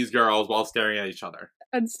out with these girls while staring at each other.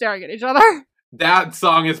 And staring at each other. That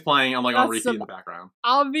song is playing on That's repeat some in the background.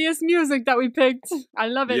 Obvious music that we picked. I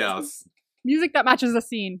love it. Yes. Music that matches the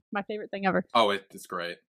scene. My favorite thing ever. Oh, it's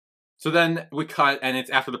great. So then we cut, and it's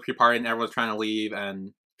after the pre-party, and everyone's trying to leave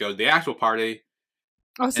and go to the actual party.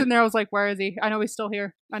 I was sitting there, I was like, where is he? I know he's still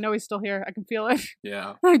here. I can feel it.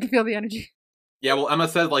 Yeah. I can feel the energy. Yeah, well, Emma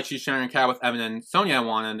says, like, she's sharing a cab with Evan and Sonia and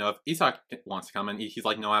want to know if Isak wants to come, and he's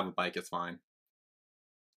like, no, I have a bike, it's fine.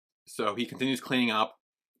 So he continues cleaning up,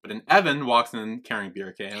 but then Evan walks in carrying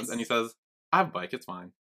beer cans, and he says, I have a bike, it's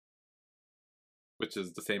fine. Which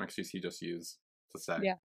is the same excuse he just used to say.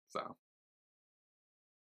 Yeah. So.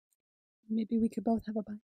 Maybe we could both have a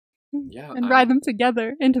bike. Yeah. And ride them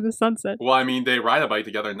together into the sunset. Well, I mean, they ride a bike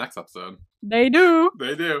together next episode. They do.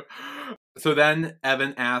 They do. So then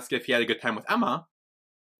Evan asks if he had a good time with Emma,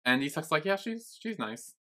 and Isak's like, yeah, she's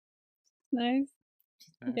nice. Nice.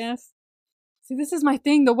 She's nice. Yes. See, this is my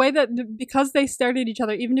thing. The way that, because they stared at each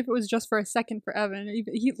other, even if it was just for a second for Evan,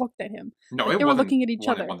 he looked at him. No, like it they were wasn't, looking at each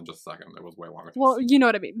other. It wasn't just a second. It was way longer. Well, you know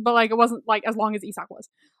what I mean. But, like, it wasn't, like, as long as Isak was.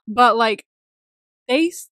 But, like,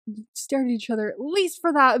 they stared at each other at least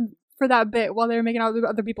for that bit while they were making out with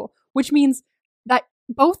other people. Which means that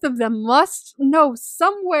both of them must know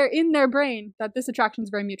somewhere in their brain that this attraction is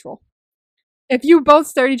very mutual. If you both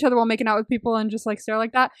stare at each other while making out with people and just, like, stare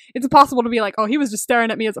like that, it's impossible to be like, oh, he was just staring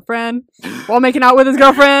at me as a friend while making out with his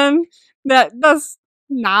girlfriend. He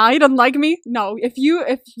doesn't like me. No, if you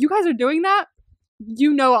guys are doing that,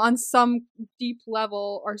 you know on some deep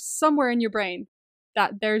level or somewhere in your brain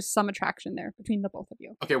that there's some attraction there between the both of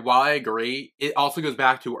you. Okay, while I agree, it also goes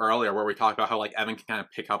back to earlier where we talked about how, like, Evan can kind of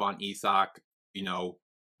pick up on Isak, you know,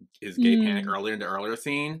 his gay panic earlier in the earlier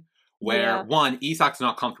scene. Where, one, Isak's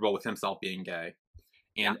not comfortable with himself being gay.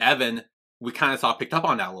 And Evan, we kind of saw picked up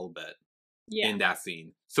on that a little bit in that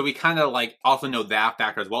scene. So we kind of, like, also know that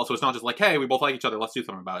factor as well. So it's not just like, hey, we both like each other, let's do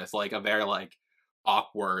something about it. It's, like, a very, like,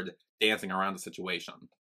 awkward dancing around the situation.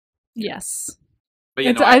 Yes. But,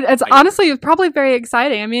 you it's honestly probably very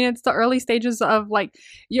exciting. I mean, it's the early stages of, like,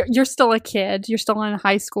 you're still a kid. You're still in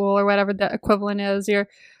high school or whatever the equivalent is. You're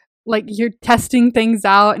testing things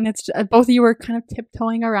out, and it's just, both of you were kind of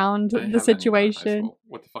tiptoeing around the situation.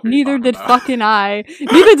 What the fuck Neither did about? fucking I.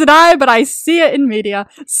 Neither did I, but I see it in media.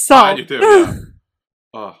 So. I do too, yeah.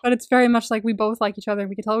 Oh. But it's very much like we both like each other.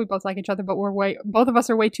 We can tell we both like each other, but both of us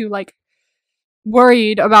are way too, like,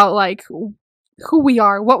 worried about, like, who we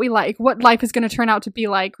are, what we like, what life is going to turn out to be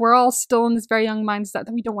like. We're all still in this very young mindset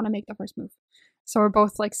that we don't want to make the first move. So we're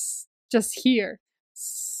both, like, just here,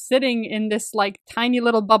 sitting in this, like, tiny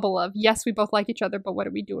little bubble of, yes, we both like each other, but what do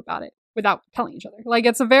we do about it without telling each other? Like,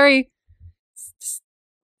 it's a very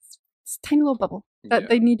tiny little bubble that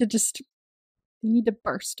they need to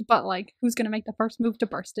burst. But, like, who's going to make the first move to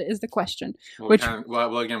burst it is the question.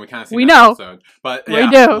 Well, again, we kind of see we that know. episode. But, we yeah,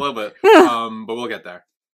 do. a little bit. But we'll get there.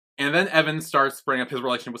 And then Evan starts bringing up his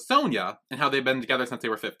relationship with Sonia and how they've been together since they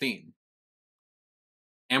were 15.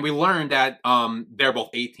 And we learned that they're both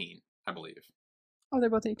 18, I believe. Oh, they're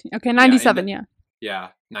both 18. Okay, 97, yeah. Yeah,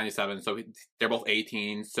 97. So they're both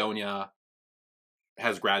 18. Sonia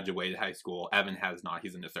has graduated high school. Evan has not.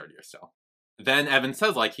 He's in his third year still. Then Evan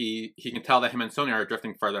says, like, he can tell that him and Sonia are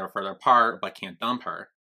drifting further and further apart, but can't dump her.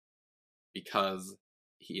 Because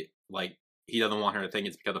he doesn't want her to think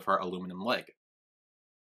it's because of her aluminum leg.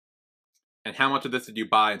 And how much of this did you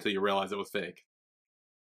buy until you realized it was fake?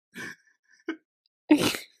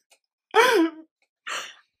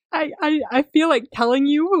 I feel like telling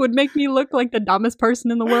you would make me look like the dumbest person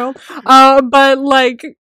in the world. But,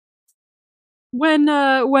 like, when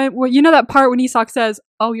you know that part when Isak says,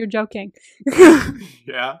 "Oh, you're joking."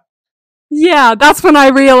 Yeah. Yeah, that's when I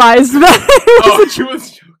realized that. She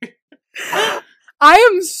was joking. I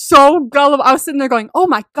am so gullible. I was sitting there going, "Oh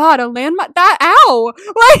my god, a landmine! Ow!"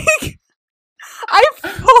 Like, I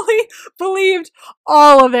fully believed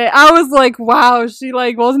all of it. I was like, wow, she,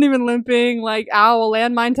 like, wasn't even limping. Like, ow, a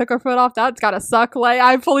landmine took her foot off. That's gotta suck. Like,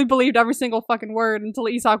 I fully believed every single fucking word until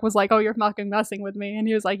Isak was like, oh, you're fucking messing with me. And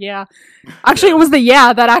he was like, yeah. Actually, it was the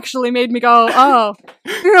yeah that actually made me go, oh.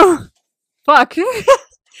 Fuck.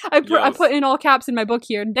 I put in all caps in my book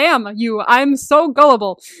here. Damn you, I'm so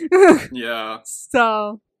gullible. Yeah.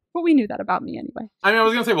 So... But we knew that about me anyway. I mean, I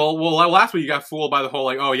was gonna say, well, last week you got fooled by the whole,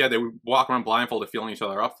 like, oh yeah, they would walk around blindfolded feeling each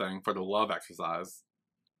other up thing for the love exercise.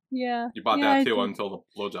 Yeah. You bought Yeah, that I too do. until the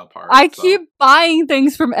blowjob part. I so. keep buying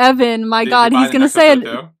things from Evan. My Did God, you buy he's the gonna next say it.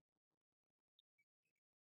 episode too?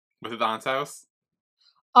 With his aunt's house?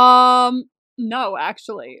 No,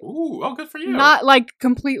 actually. Ooh, oh, good for you. Not like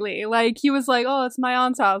completely. Like he was like, "Oh, it's my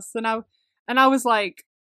aunt's house," and I was like,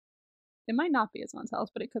 "It might not be his aunt's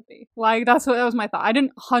house, but it could be." Like that was my thought. I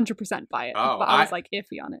didn't 100% buy it, Oh, but I was like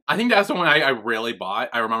iffy on it. I think that's the one I really bought.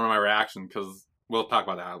 I remember my reaction because we'll talk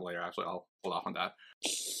about that later. Actually, I'll hold off on that.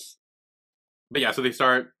 But yeah, so they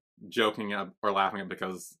start joking or laughing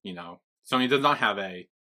because Sony does not have a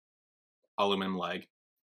aluminum leg.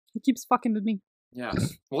 He keeps fucking with me. Yeah.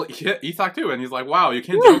 Well, Isak too, and he's like, "Wow, you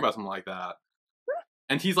can't joke about something like that."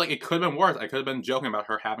 And he's like, "It could have been worse. I could have been joking about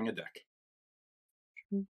her having a dick."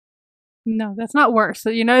 No, that's not worse.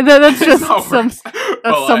 That's just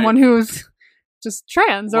someone who's just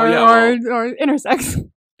trans or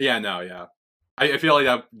intersex. Yeah, no, yeah. I feel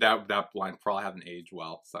like that line probably hasn't aged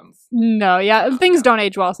well since. No, yeah, things don't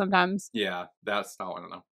age well sometimes. Yeah, that's not what I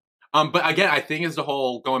don't know. But again, I think it's the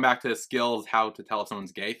whole going back to the skills, how to tell if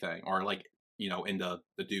someone's gay thing, or like into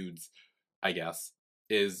the dudes, I guess,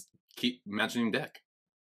 is keep mentioning dick.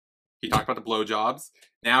 He talked about the blowjobs.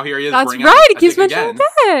 Now here he is. That's right. He keeps mentioning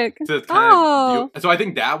dick. So I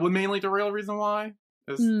think that would mainly the real reason why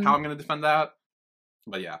is how I'm going to defend that.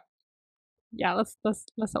 But yeah. Yeah, let's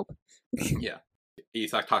hope. Yeah,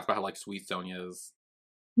 Isak talks about how like sweet Sonya is.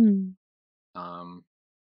 We kind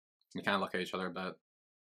of look at each other, but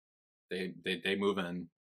they move in.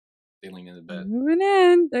 They lean in a bit. Moving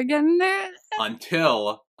in. They're getting there.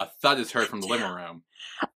 Until a thud is heard from the living room.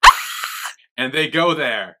 And they go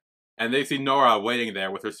there. And they see Nora waiting there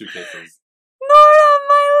with her suitcases. Nora,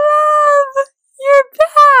 my love! You're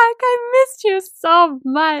back! I missed you so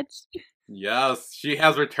much. Yes, she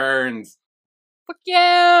has returned. Fuck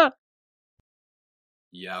yeah!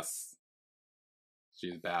 Yes.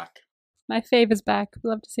 She's back. My fave is back.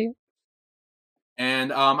 Love to see it.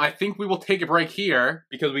 And I think we will take a break here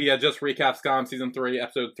because we just recapped Skam Season 3,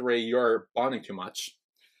 Episode 3, You're Bonding Too Much.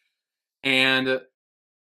 And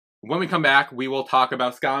when we come back, we will talk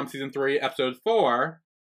about Skam Season 3, Episode 4,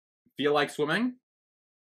 Feel Like Swimming,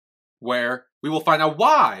 where we will find out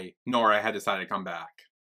why Nora had decided to come back.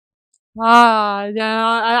 Yeah,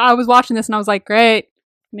 I was watching this and I was like, great.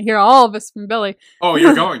 I'm going to hear all of this from Billy. Oh,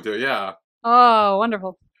 you're going to, yeah. Oh,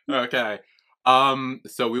 wonderful. Okay.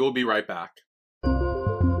 So we will be right back.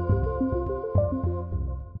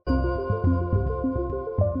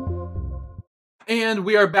 And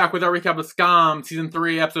we are back with our recap of Skam, Season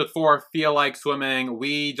 3, Episode 4, Feel Like Swimming.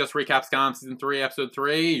 We just recapped Skam, Season 3, Episode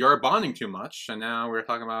 3, You're Bonding Too Much. And now we're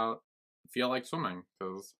talking about Feel Like Swimming,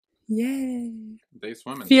 because yay, they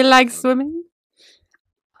swim. Feel like swimming?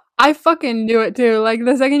 I fucking knew it too. Like,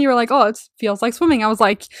 the second you were like, oh, it feels like swimming, I was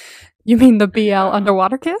like, you mean the BL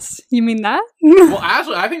underwater kiss? You mean that? Well,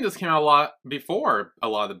 actually, I think this came out a lot before a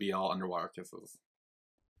lot of the BL underwater kisses.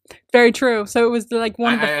 Very true. So it was like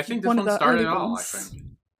one of the I think this one started it all, ones. I think.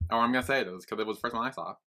 Or I'm going to say it is, because it was the first one I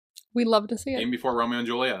saw. We love to see it. Even before Romeo and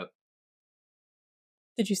Juliet.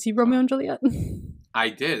 Did you see Romeo and Juliet? I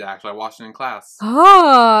did, actually. I watched it in class.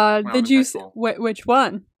 Ah, did you? Which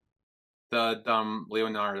one? The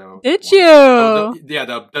Leonardo. Did one. you? Oh,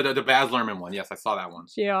 the Baz Luhrmann one. Yes, I saw that one.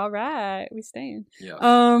 Yeah, all right. We staying. Yes.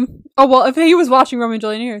 Oh well, if he was watching Romeo and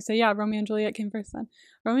Juliet here, so yeah, Romeo and Juliet came first then.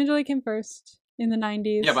 Romeo and Juliet came first in the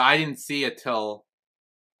 90s. Yeah, but I didn't see it till,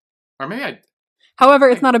 or maybe I. However,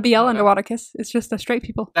 it's not a BL underwater kiss. It's just a straight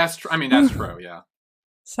people. That's true. I mean, that's true. Yeah.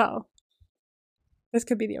 So this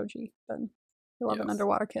could be the OG then. We love an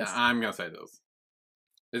underwater kiss. I'm gonna say those.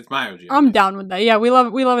 It's my OG. I'm down with that. Yeah, we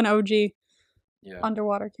love an OG. Yeah.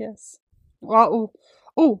 Underwater kiss. Well,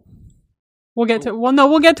 we'll get to. Well, no,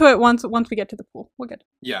 we'll get to it once we get to the pool. We'll get.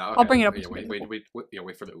 Yeah. Okay. I'll bring it up. Yeah, wait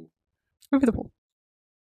for the ooh. Wait for the pool.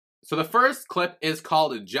 So the first clip is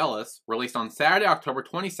called "Jealous," released on Saturday, October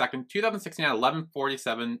 22nd, 2016 at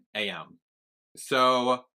 11:47 a.m.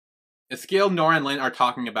 So, Eskil, Nora, and Lynn are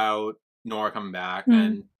talking about Nora coming back,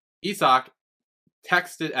 and Isak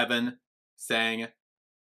texted Evan saying,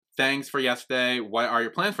 "Thanks for yesterday. What are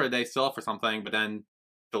your plans for today? Still up for something?" But then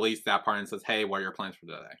deletes that part and says, "Hey, what are your plans for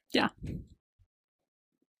today?" Yeah.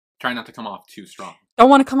 Try not to come off too strong. Don't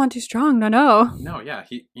want to come on too strong. No. No, yeah,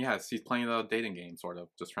 he's playing the dating game, sort of,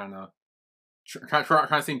 just trying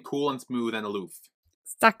to seem cool and smooth and aloof.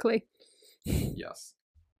 Exactly. Yes.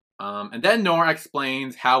 And then Nora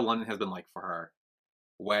explains how London has been like for her,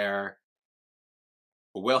 where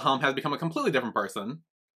Wilhelm has become a completely different person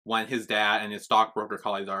when his dad and his stockbroker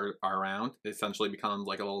colleagues are around. It essentially becomes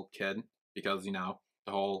like a little kid because, the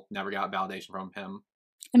whole never got validation from him.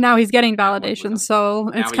 And now he's getting That went with validation, him. so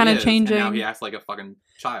Now it's he kind of is, changing. And now he acts like a fucking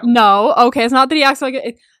child. No, okay, it's not that he acts like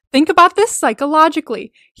it. Think about this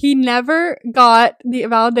psychologically. He never got the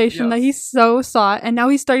validation that he so sought, and now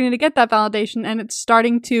he's starting to get that validation, and it's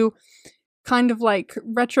starting to kind of like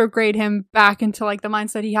retrograde him back into like the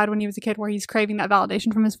mindset he had when he was a kid, where he's craving that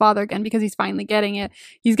validation from his father again because he's finally getting it.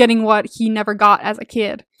 He's getting what he never got as a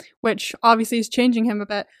kid, which obviously is changing him a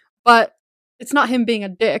bit, but it's not him being a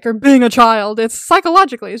dick or being a child. It's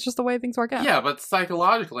psychologically. It's just the way things work out. Yeah, but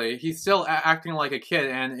psychologically, he's still acting like a kid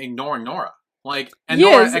and ignoring Nora. Like, and he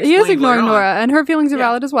Nora is. He is ignoring later on- Nora, and her feelings are Yeah.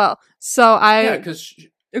 valid as well. So I Yeah, because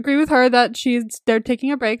agree with her that they're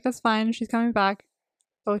taking a break. That's fine. She's coming back.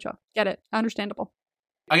 Totally chill. Get it. Understandable.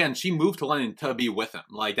 again, she moved to London to be with him.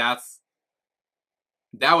 Like, that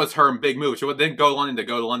was her big move. She didn't go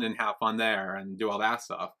to London, have fun there, and do all that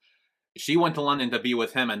stuff. She went to London to be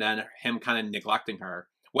with him, and then him kind of neglecting her.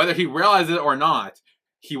 Whether he realized it or not,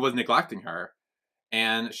 he was neglecting her.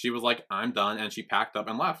 And she was like, I'm done, and she packed up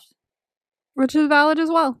and left. Which is valid as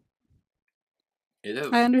well. It is.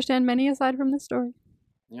 I understand many aside from this story.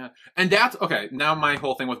 Yeah. And that's, okay, now my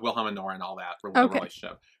whole thing with Wilhelm and Nora and all that, the Okay.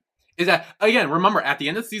 relationship, is that, again, remember, at the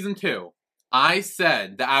end of season 2, I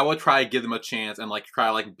said that I would try to give them a chance and, like, try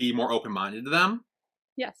to, like, be more open-minded to them.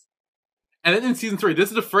 Yes. And then in season 3, this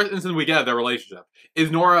is the first instance we get of their relationship,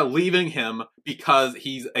 is Nora leaving him because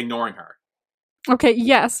he's ignoring her. Okay,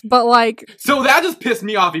 yes, but like So that just pissed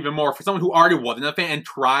me off even more for someone who already wasn't a fan and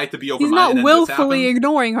tried to be he's open-minded. not and this willfully happens.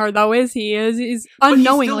 ignoring her though, is he? He's But he's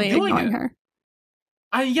unknowingly still doing ignoring it.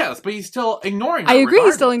 her. Yes, but he's still ignoring her. I agree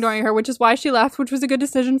he's still regardless. ignoring her, which is why she left, which was a good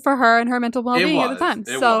decision for her and her mental well-being at the time.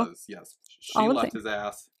 It So was, yes. She all I'm left saying. his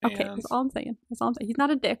ass, okay, and that's all I'm saying. That's all I'm saying. He's not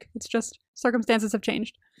a dick. It's just circumstances have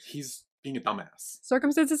changed. he's being a dumbass.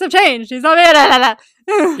 Circumstances have changed. He's not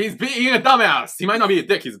He's being a dumbass. He might not be a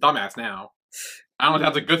dick, he's a dumbass now. I don't know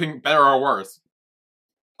if that's a good thing, better or worse.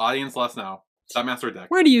 Audience, let us know. Dumbass or dick.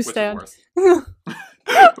 Where do you Which stand? Is worse?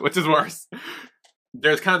 Which is worse?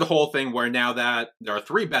 There's kind of the whole thing where now that there are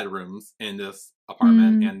 3 bedrooms in this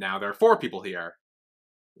apartment, and now there are 4 people here.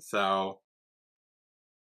 So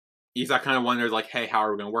Isak kind of wonders, like, hey, how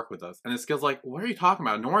are we going to work with this? And this kid's like, what are you talking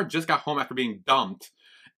about? Nora just got home after being dumped,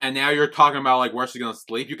 and now you're talking about, like, where she's going to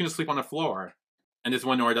sleep? You can just sleep on the floor. And this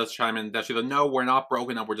one Nora does chime in that she's like, no, we're not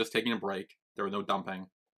broken up, we're just taking a break. There was no dumping.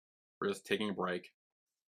 We're just taking a break.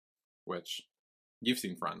 Which, you've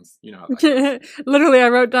seen Friends. You know how that goes. Literally, I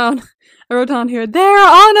wrote down here, they're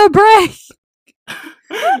on a break!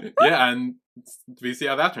 Yeah, and we see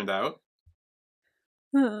how that turned out.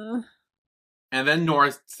 And then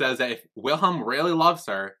Nora says that if Wilhelm really loves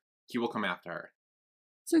her, he will come after her.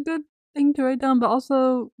 It's a good thing to write down, but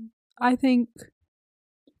also, I think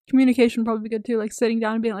communication would probably be good too, like sitting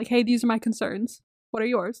down and being like, hey, these are my concerns. What are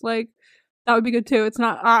yours? Like, that would be good too. It's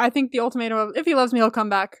not, I think the ultimatum of, if he loves me, he'll come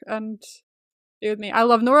back and be with me. I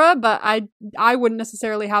love Nora, but I wouldn't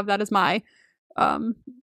necessarily have that as my, end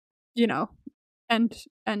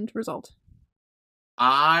result.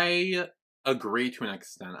 I agree to an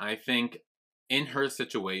extent. I think in her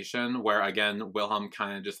situation, where again, Wilhelm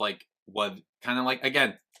kind of just like was kind of like,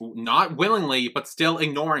 again, not willingly, but still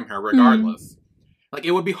ignoring her regardless. Like,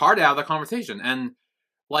 it would be hard to have that conversation. And,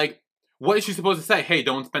 like, what is she supposed to say? Hey,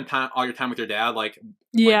 don't spend all your time with your dad. Like,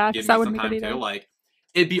 Yeah, give me that some wouldn't be time good either. too. Like,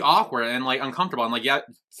 it'd be awkward and, like, uncomfortable. And, like, yeah,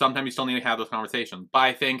 sometimes you still need to have those conversations. But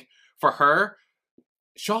I think for her,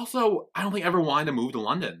 she also, I don't think ever wanted to move to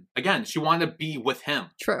London. Again, she wanted to be with him.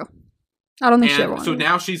 True. I don't think she ever And so wanted.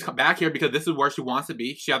 now she's back here because this is where she wants to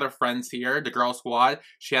be. She has her friends here, the girl squad.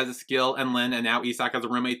 She has a skill and Lynn, and now Isak has a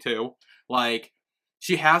roommate too. Like,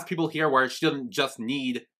 she has people here where she doesn't just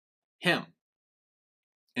need him.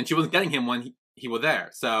 And she wasn't getting him when he was there.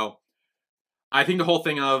 So I think the whole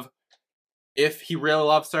thing of, if he really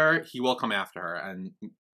loves her, he will come after her and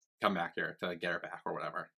come back here to get her back or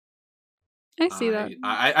whatever. I see that.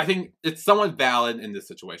 I think it's somewhat valid in this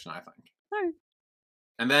situation, I think. Alright.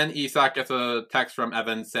 And then Isak gets a text from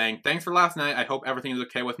Evan saying, thanks for last night. I hope everything is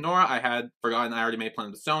okay with Nora. I had forgotten I already made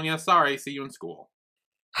plans with Sonia. Sorry, see you in school.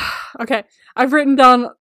 Okay, I've written down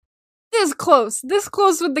this close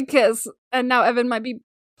with the kiss, and now Evan might be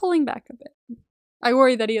pulling back a bit. I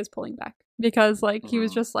worry that he is pulling back because, like, he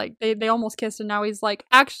was just like they almost kissed, and now he's like,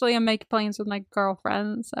 actually, I'm making plans with my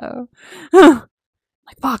girlfriend. So, like,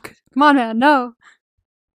 fuck, come on, man, no.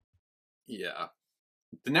 Yeah.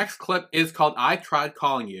 The next clip is called "I Tried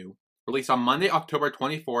Calling You," released on Monday, October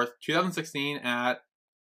 24th, 2016 at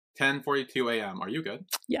 10:42 a.m. Are you good?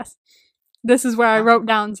 Yes, this is where I wrote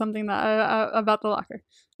down something that about the locker.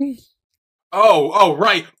 Oh,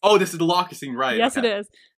 right. Oh, this is the locker scene, right? Yes, okay. it is.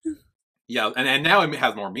 Yeah, and now it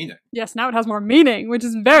has more meaning. Yes, now it has more meaning, which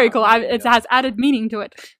is very cool. It has added meaning to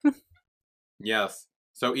it. Yes.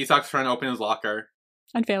 So Isak's trying to open his locker.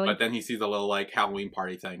 And failing. But then he sees a little, like, Halloween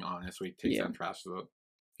party thing on it, so he takes it and trashes it.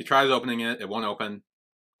 He tries opening it. It won't open.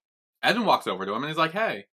 Evan walks over to him and he's like,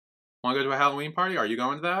 hey, want to go to a Halloween party? Are you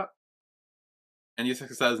going to that? And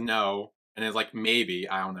Isak says no. And he's like, maybe.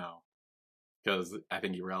 I don't know. Because I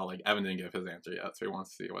think he realized, like, Evan didn't give his answer yet, so he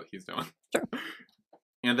wants to see what he's doing. Sure.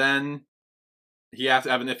 And then he asks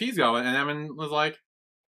Evan if he's going, and Evan was like,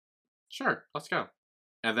 sure, let's go.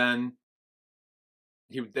 And then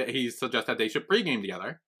he suggests that they should pregame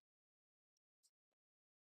together.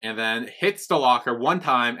 And then hits the locker one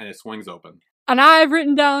time, and it swings open. And I've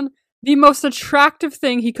written down the most attractive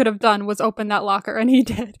thing he could have done was open that locker, and he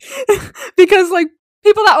did. Because, like,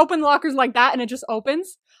 people that open lockers like that and it just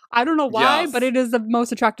opens, I don't know why, but it is the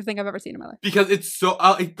most attractive thing I've ever seen in my life. Because it's so,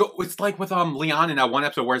 it's like with Leon in that one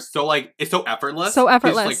episode where it's so, like, it's so effortless. So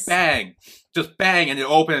effortless. It's like, just bang, and it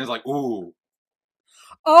opens, and it's like, ooh.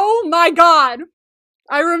 Oh my god!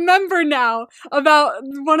 I remember now about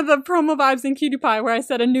one of the promo vibes in Cutie Pie where I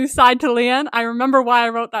said a new side to Leanne. I remember why I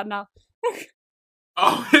wrote that now.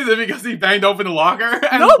 Oh, is it because he banged open the locker?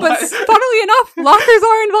 No, but funnily enough, lockers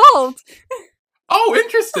are involved. Oh,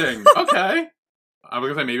 interesting. Okay. I was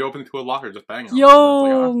gonna say maybe open to a locker, just bang it.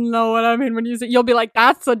 You'll know what I mean when you say. You'll be like,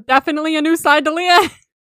 "That's definitely a new side to Leanne."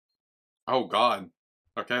 Oh God.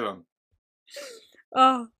 Okay then.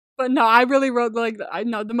 But no, I really wrote like I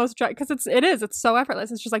know the most attractive because it's so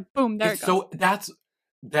effortless. It's just like boom, there it goes. So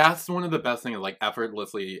that's one of the best things. Like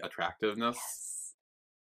effortlessly attractiveness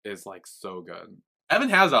is like so good. Evan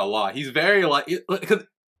has that a lot. He's very like because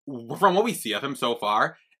from what we see of him so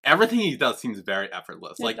far, everything he does seems very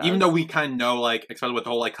effortless. Like even though we kind of know, like especially with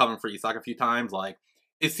the whole like covering for Isak a few times, like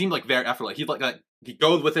it seemed like very effortless. He's like he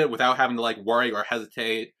goes with it without having to like worry or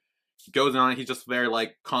hesitate. He goes on it. He's just very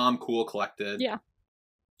like calm, cool, collected. Yeah,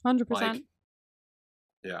 100%.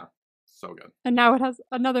 Yeah, so good. And now it has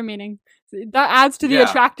another meaning that adds to the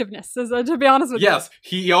attractiveness. To be honest with you. Yes,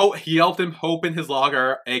 he helped him open his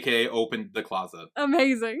locker, aka open the closet.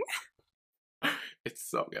 Amazing. It's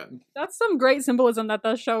so good. That's some great symbolism that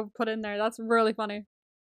the show put in there. That's really funny.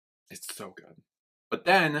 It's so good. But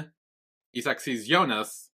then, Isak sees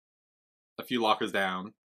Jonas a few lockers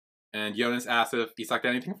down, and Jonas asks if Isak did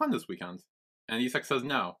anything fun this weekend. And Isak says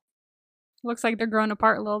no. Looks like they're growing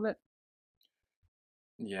apart a little bit.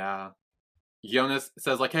 Yeah. Jonas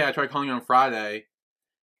says, like, hey, I tried calling you on Friday.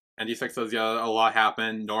 And Isak says, yeah, a lot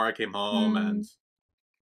happened. Nora came home, and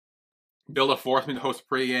Bilda forced me to host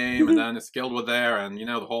pregame, and then Eskil was there, and, you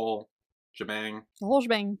know, the whole shebang. The whole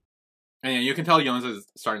shebang. And yeah, you can tell Jonas is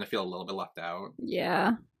starting to feel a little bit left out.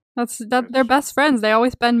 Yeah. They're best friends. They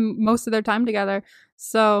always spend most of their time together.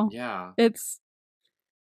 So yeah, it's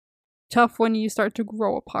tough when you start to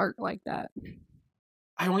grow apart like that.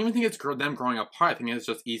 I don't even think it's them growing apart. I think it's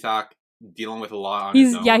just Isak dealing with a lot on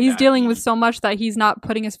his own. Yeah, he's dealing with so much that he's not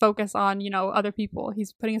putting his focus on, other people.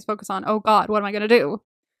 He's putting his focus on, oh God, what am I going to do?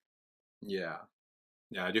 Yeah.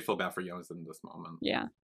 Yeah, I do feel bad for Jonas in this moment. Yeah.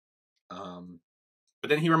 But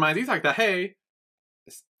then he reminds Isak that, hey,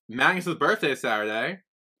 Magnus's birthday is Saturday.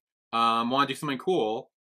 Want to do something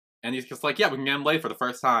cool? And he's just like, yeah, we can get him late for the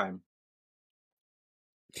first time.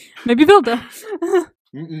 Maybe Vilda.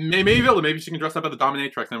 Maybe Vilda. Maybe she can dress up as the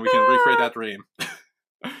Dominatrix and we can recreate that dream.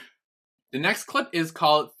 The next clip is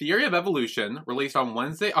called Theory of Evolution, released on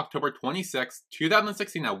Wednesday, October 26,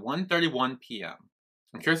 2016 at 1:31 p.m.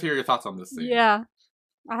 I'm curious to hear your thoughts on this scene. Yeah,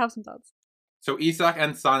 I have some thoughts. So Isak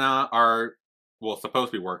and Sana are,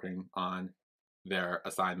 supposed to be working on their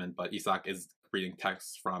assignment, but Isak is reading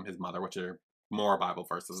texts from his mother, which are more Bible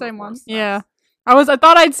verses. Same one. Yeah. I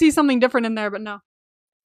thought I'd see something different in there, but no.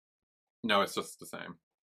 No, it's just the same.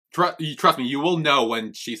 Trust me, you will know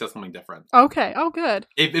when she says something different. Okay. Oh, good.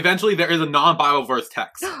 If eventually there is a non-Bible verse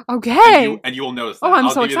text. Okay. And you will notice that. Oh, I'm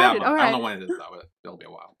I'll so give excited. You that All right. I don't know when it is, though. It'll be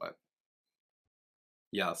a while, but...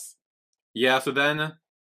 Yes. Yeah, so then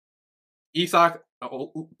Isak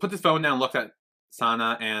puts his phone down, looks at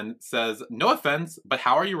Sana, and says, no offense, but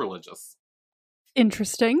how are you religious?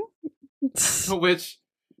 Interesting. Which...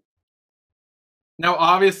 Now,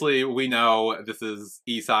 obviously, we know this is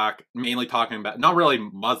Isak mainly talking about, not really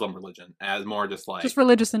Muslim religion, as more just like... Just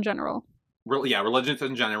religious in general. Religions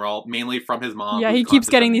in general, mainly from his mom. Yeah, he keeps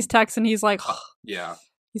getting these texts and he's like... yeah.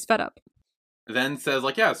 He's fed up. Then says,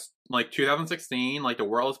 like, yes, like, 2016, like, the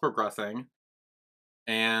world is progressing.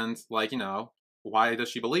 And, like, why does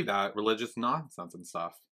she believe that? Religious nonsense and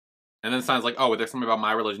stuff. And then sounds like, oh, there's something about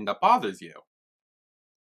my religion that bothers you.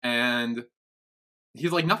 And...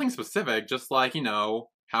 he's like, nothing specific, just like,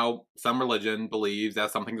 how some religion believes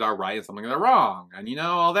that some things are right and some things are wrong, and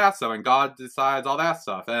all that stuff, and God decides all that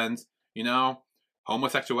stuff, and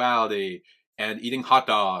homosexuality and eating hot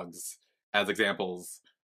dogs as examples.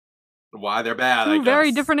 Why they're bad, I Two guess.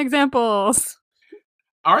 very different examples.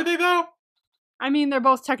 Are they, though? I mean, they're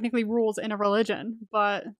both technically rules in a religion,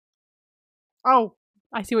 but... Oh,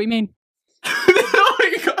 I see what you mean. Oh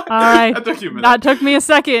my God. All right. That took you a minute. That took me a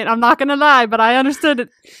second. I'm not gonna lie, but I understood it.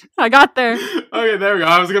 I got there. Okay, there we go.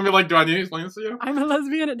 I was gonna be like, do I need to explain this to you? I'm a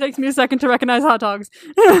lesbian. It takes me a second to recognize hot dogs.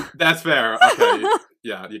 That's fair. Okay.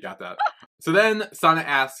 Yeah, you got that. So then Sana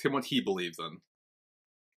asks him what he believes in.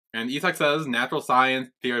 And Isak says natural science,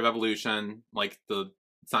 theory of evolution, like the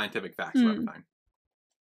scientific facts of everything.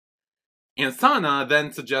 And Sana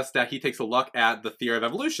then suggests that he takes a look at the theory of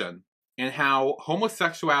evolution and how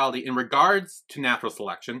homosexuality in regards to natural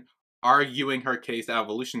selection, arguing her case that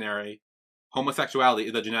evolutionary homosexuality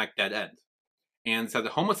is a genetic dead end. And said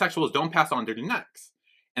that homosexuals don't pass on their genetics.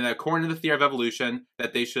 And that according to the theory of evolution,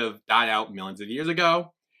 that they should have died out millions of years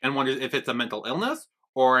ago, and wonders if it's a mental illness,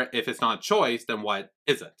 or if it's not a choice, then what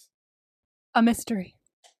is it? A mystery.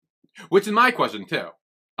 Which is my question, too.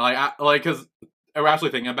 Because we're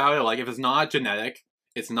actually thinking about it, like, if it's not genetic,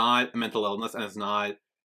 it's not a mental illness, and it's not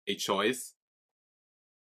a choice,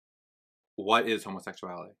 what is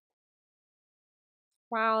homosexuality?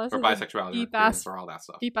 Wow, this or is bisexuality, deep or ass, or all that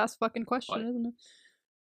stuff. deep ass fucking question, Like- isn't it?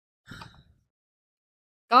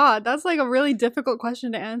 God, that's like a really difficult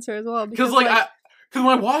question to answer as well. Because when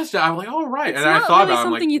I watched it, I was like, "Oh right," it's and I not thought really about it, I'm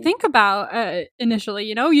something like, you think about initially.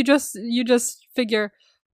 You just figure,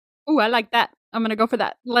 "Oh, I like that. I'm gonna go for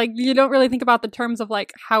that." Like you don't really think about the terms of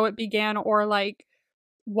like how it began or like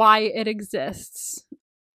why it exists.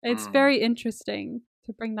 It's very interesting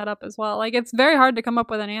to bring that up as well. Like it's very hard to come up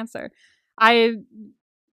with an answer. I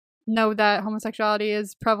know that homosexuality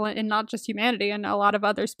is prevalent in not just humanity and a lot of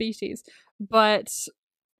other species, but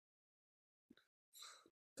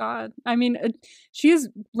God, I mean, she is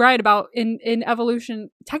right about in evolution.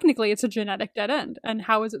 Technically, it's a genetic dead end, and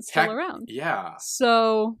how is it still around? Yeah.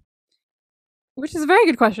 So, which is a very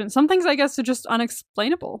good question. Some things, I guess, are just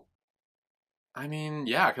unexplainable. I mean,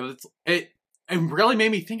 yeah, because it really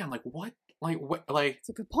made me think. I'm like, what? Like, It's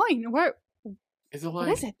a good point. Where is it like?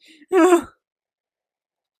 what is it?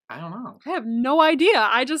 I don't know. I have no idea.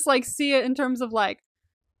 I just like see it in terms of like,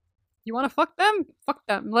 you want to fuck them? Fuck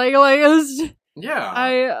them. Like it's. Yeah.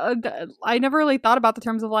 I never really thought about the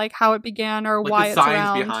terms of like how it began or Like why the it's science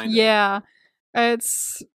around. behind it. Yeah,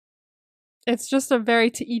 it's just a very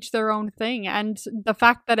to each their own thing, and the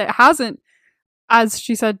fact that it hasn't, as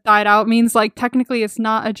she said, died out means like technically it's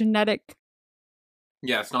not a genetic.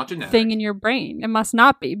 Yeah, it's not genetic thing in your brain. It must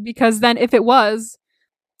not be, because then if it was,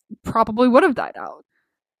 probably would have died out.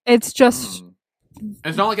 It's just.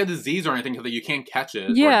 It's not like a disease or anything because you can't catch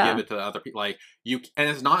it or give it to other people. Like and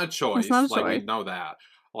it's not a choice. It's not a like choice. we know that.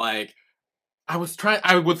 Like I was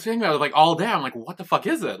thinking about it like all day. I'm like, what the fuck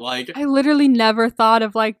is it? Like I literally never thought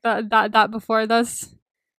of like that before. That's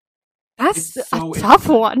It's so a tough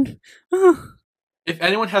one. if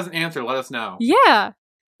anyone has an answer, let us know. Yeah.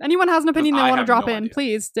 Anyone has an opinion they I want to have drop no in, idea.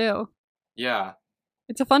 please do. Yeah.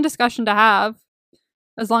 It's a fun discussion to have.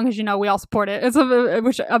 As long as we all support it.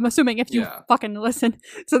 Which I'm assuming if you fucking listen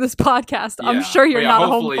to this podcast, Yeah. I'm sure you're not a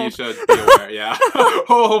hopefully homophobe. you should be aware. Yeah.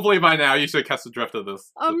 Hopefully by now you should catch the drift of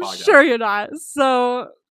this. I'm the podcast. sure you're not. So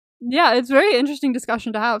yeah, it's a very interesting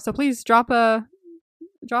discussion to have. So please drop a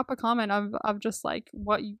comment of just like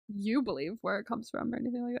what you believe, where it comes from, or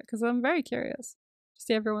anything like that, because I'm very curious to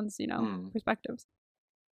see everyone's perspectives.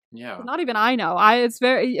 Yeah. Not even I know.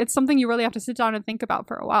 It's something you really have to sit down and think about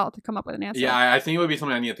for a while to come up with an answer. Yeah, I think it would be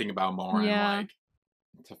something I need to think about more Yeah. and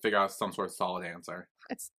like to figure out some sort of solid answer.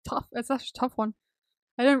 It's tough. It's such a tough one.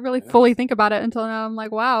 I didn't really It fully is. think about it until now. I'm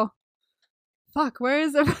like, wow. Fuck, where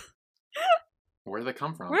is it? Where did it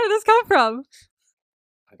come from? Where did this come from?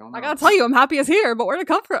 I don't know. I gotta tell you, I'm happy it's here, but where did it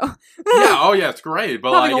come from? Yeah, oh yeah, it's great,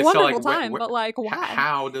 but Having like a it's still wonderful like time, but like, why?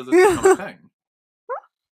 how does it become a thing?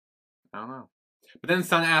 I don't know. But then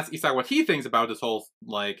Sun asks Isak what he thinks about this whole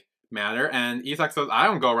like matter, and Isak says, "I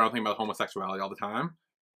don't go around thinking about homosexuality all the time."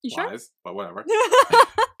 You sure? Lies, but whatever.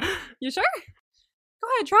 You sure? Go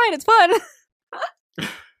ahead, try it. It's fun.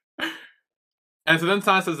 And so then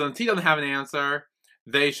Sun says, since he doesn't have an answer,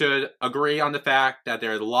 they should agree on the fact that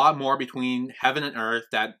there is a lot more between heaven and earth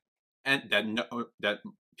that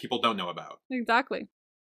people don't know about. Exactly.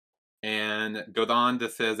 And goes on to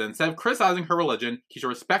says, instead of criticizing her religion, he should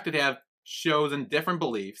respect it to have chosen different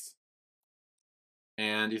beliefs.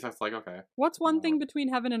 And Isak's like, okay. What's one thing between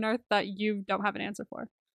heaven and earth that you don't have an answer for?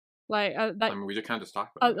 Like that. I mean, we just kind of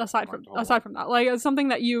talked about it. Aside from that, like it's something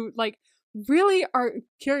that you like. really are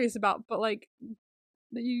curious about, but like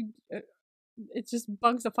you, it just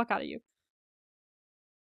bugs the fuck out of you.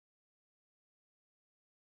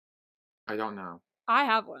 I don't know. I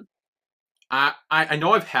have one. I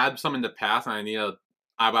know I've had some in the past, and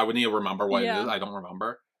I would need to remember what it Yeah. is. I don't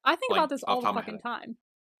remember. I think Like, about this off all the the top of my fucking head. time.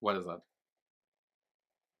 What is it?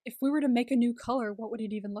 If we were to make a new color, what would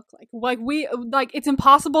it even look like? It's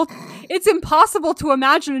impossible. It's impossible to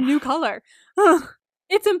imagine a new color.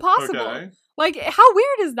 It's impossible. Okay. Like, how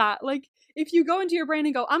weird is that? Like, if you go into your brain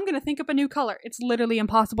and go, I'm gonna think up a new color, it's literally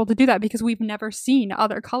impossible to do that because we've never seen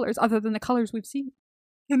other colors other than the colors we've seen.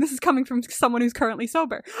 And this is coming from someone who's currently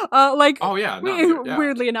sober. Oh yeah, no, yeah.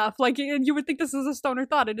 Weirdly enough, like you would think this is a stoner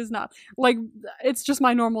thought. It is not. Like, it's just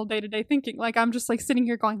my normal day to day thinking. Like, I'm just like sitting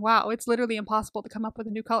here going, wow, it's literally impossible to come up with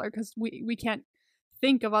a new color because we can't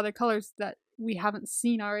think of other colors that we haven't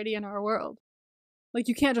seen already in our world. Like,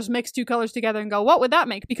 you can't just mix two colors together and go, what would that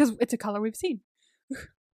make? Because it's a color we've seen.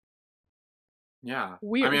 Yeah.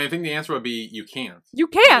 Weird. I mean, I think the answer would be you can't. You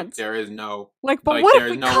can't. Like, there is no. Like, but like, what if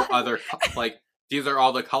there's we no could? other. Like, these are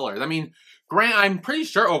all the colors. I mean, Grant, I'm pretty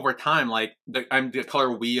sure over time, like the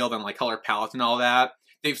color wheel and like color palettes and all that,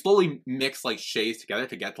 they've slowly mixed like shades together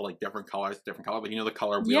to get to like different colors. Like, you know, the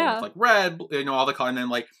color wheel Yeah. is like red, you know, all the color, and then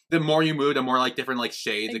like the more you move, the more like different like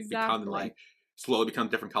shades it become, Exactly. like slowly become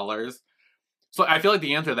different colors. So I feel like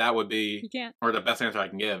the answer to that would be, You can't. or the best answer I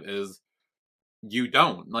can give is, you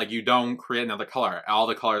don't create another color. All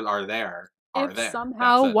the colors are there. If That's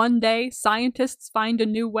somehow it. one day scientists find a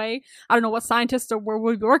new way, I don't know what scientists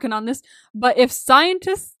will be working on this, but if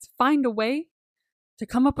scientists find a way to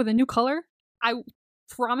come up with a new color, I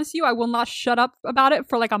promise you I will not shut up about it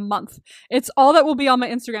for like a month. It's all that will be on my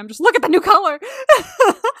Instagram. Just look at the new color.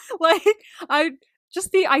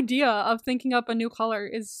 Just the idea of thinking up a new color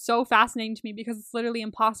is so fascinating to me because it's literally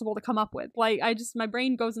impossible to come up with. Like, my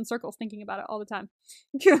brain goes in circles thinking about it all the time.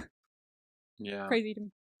 Yeah. Crazy to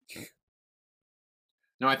me.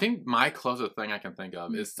 No, I think my closest thing I can think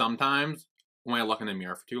of is sometimes when I look in the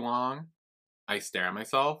mirror for too long, I stare at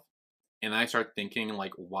myself and I start thinking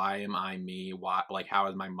like, why am I me? Why, like, how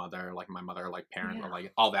is my mother, like parents, or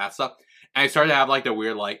like all that stuff? And I started to have like the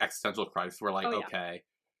weird like existential crisis where like, okay,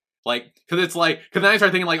 like, because then I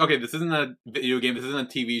start thinking like, okay, this isn't a video game, this isn't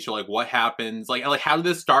a TV show. Like, what happens? Like how did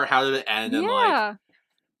this start? How did it end? And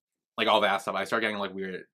like all that stuff. I start getting like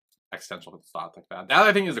weird existential thoughts like that. That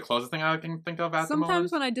I think is the closest thing I can think of at the moment.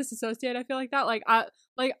 Sometimes when I disassociate, I feel like that.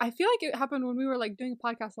 I feel like it happened when we were like doing a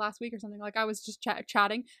podcast last week or something. Like, I was just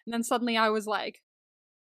chatting, and then suddenly I was like,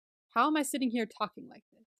 "How am I sitting here talking like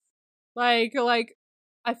this?" Like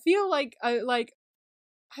I feel like I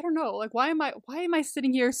don't know. Like, why am I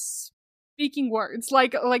sitting here speaking words?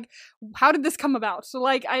 Like how did this come about? So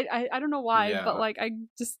like I don't know why, but like I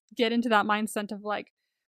just get into that mindset of like,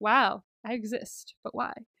 wow, I exist, but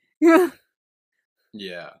why?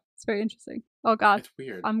 Yeah. It's very interesting. Oh god. It's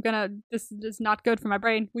weird. This is not good for my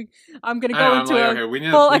brain. I'm gonna I go know, into like, a we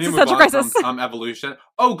need full to move existential on crisis. from evolution.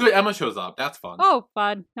 Oh good, Emma shows up. That's fun. Oh,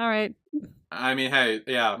 fun. Alright. I mean, hey,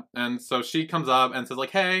 yeah. And so she comes up and says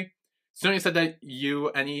like, hey, Sonia said that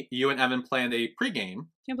you and Evan planned a pregame.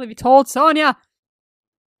 Can't believe you told Sonia.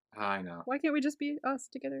 I know. Why can't we just be us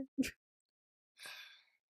together?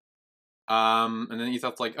 And then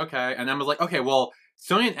Isak's like, okay. And Emma's like, okay, well,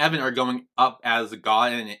 Sonia and Evan are going up as a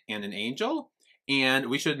god and an angel, and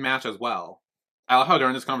we should match as well. I love how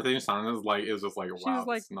during this conversation, Sonia is just like, wow,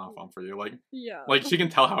 like, it's not fun for you. Like, yeah. like she can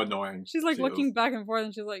tell how annoying. She's like she looking is. back and forth,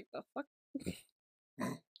 and she's like, the fuck?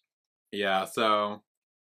 Yeah, so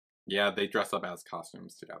yeah, they dress up as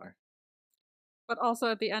costumes together. But also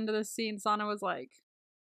at the end of this scene, Sana was like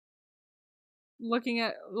looking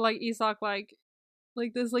at like Isak like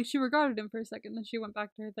this, like she regarded him for a second, then she went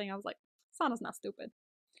back to her thing. I was like, Sana's not stupid.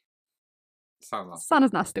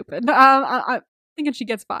 Sana's not stupid. I'm thinking she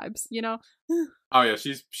gets vibes, you know? Oh yeah,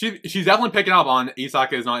 she's definitely picking up on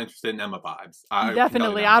Isak is not interested in Emma vibes.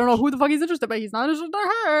 Definitely. I don't know who the fuck he's interested, but he's not interested in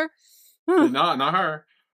her. not her.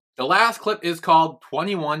 The last clip is called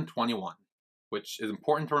 2121, which is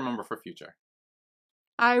important to remember for future.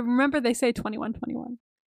 I remember they say 2121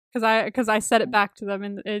 because I said it back to them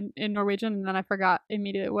in Norwegian, and then I forgot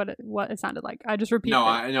immediately what it sounded like. I just repeated.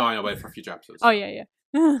 I know, but for future episodes. Oh yeah.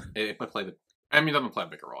 It play the. I mean, it doesn't play a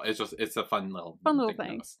bigger role. It's a fun little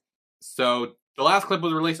thing. So the last clip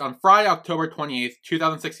was released on Friday, October 28th,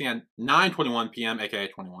 2016 at 9:21 p.m., aka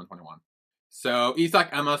 2121. So Isak,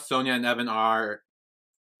 Emma, Sonia, and Evan are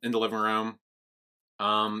in the living room.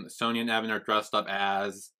 Sonia and Evan are dressed up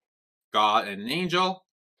as God and an angel.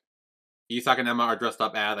 Isak and Emma are dressed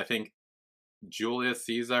up as, I think, Julius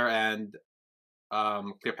Caesar and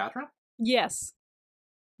Cleopatra? Yes.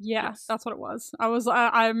 Yeah, Yes. that's what it was.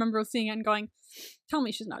 I remember seeing it and going, tell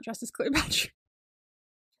me she's not dressed as Cleopatra.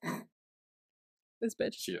 This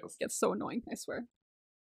bitch She is. gets so annoying, I swear.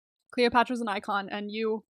 Cleopatra's an icon, and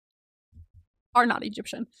you are not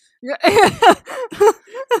Egyptian.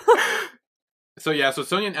 So yeah, so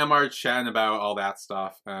Sonia and Emma are chatting about all that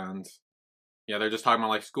stuff, and yeah, they're just talking about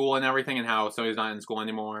like school and everything, and how Sonia's not in school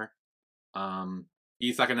anymore.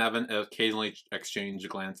 Isak and Evan occasionally exchange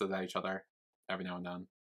glances at each other every now and then.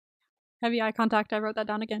 Heavy eye contact. I wrote that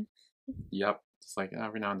down again. Yep, just like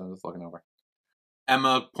every now and then, just looking over.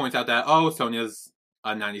 Emma points out that Sonia's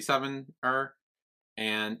a 97er,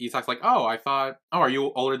 and Isak's like, are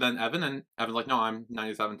you older than Evan? And Evan's like, no, I'm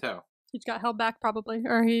 97 too. He just got held back probably,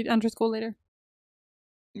 or he entered school later.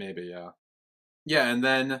 Maybe, yeah. Yeah, and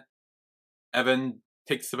then Evan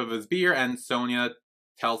takes a sip of his beer, and Sonia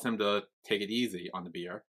tells him to take it easy on the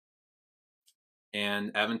beer.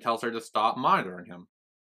 And Evan tells her to stop monitoring him.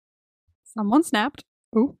 Someone snapped.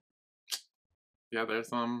 Ooh. Yeah, there's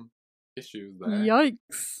some issues there.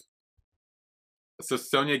 Yikes. So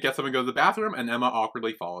Sonia gets up and goes to the bathroom, and Emma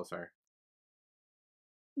awkwardly follows her.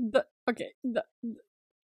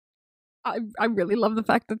 I really love the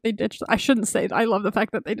fact that they ditched them. I shouldn't say that. I love the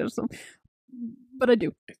fact that they ditched them. But I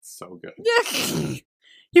do. It's so good. Yeah.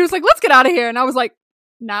 He was like, let's get out of here. And I was like,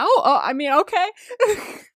 now? Oh, I mean, okay.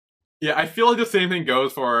 Yeah, I feel like the same thing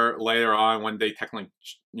goes for later on when they technically,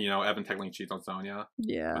 Evan technically cheats on Sonia.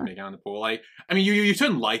 Yeah. When they get on the pool. Like, I mean, you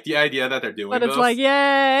shouldn't like the idea that they're doing but it's this. like,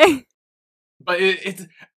 yay. But it's,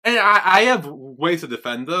 and I have ways to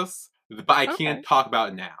defend this, but I can't talk about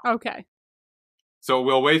it now. Okay. So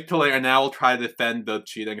we'll wait till later, and now we'll try to defend the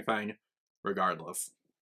cheating thing, regardless.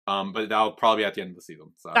 But that'll probably be at the end of the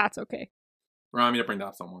season. So that's okay. Remind me to bring that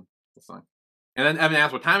up someone. That's fine. And then Evan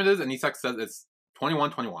asks what time it is, and Isak says it's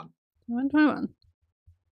 21:21. 21:21.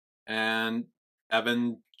 And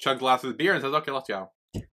Evan chugs the last of his beer and says, okay, let's go.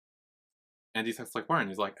 And Isak's like, where? And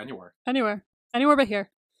he's like, anywhere. Anywhere but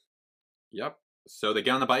here. Yep. So they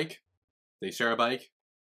get on the bike. They share a bike.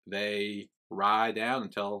 They ride down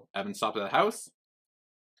until Evan stops at the house.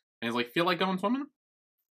 And he's like, feel like going swimming?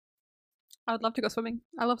 I would love to go swimming.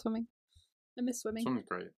 I love swimming. I miss swimming. Swimming's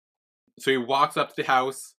great. So he walks up to the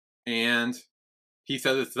house, and he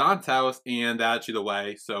says it's his aunt's house, and that she's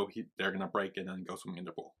away, so they're gonna break in and go swimming in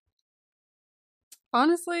the pool.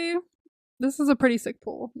 Honestly, this is a pretty sick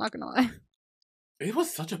pool, not gonna lie. It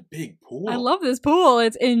was such a big pool. I love this pool.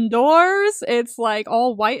 It's indoors. It's like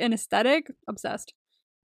all white and aesthetic. Obsessed.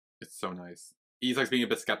 It's so nice. Isak's being a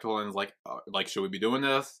bit skeptical and is like, should we be doing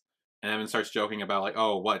this? And Evan starts joking about like,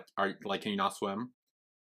 oh, what? Can you not swim?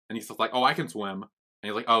 And he's just like, oh, I can swim. And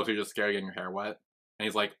he's like, oh, so you're just scared of getting your hair wet? And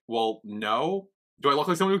he's like, well, no. Do I look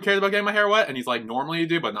like someone who cares about getting my hair wet? And he's like, normally you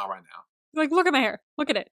do, but not right now. Like, look at my hair. Look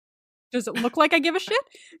at it. Does it look like I give a shit?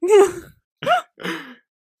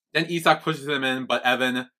 Then Isak pushes him in, but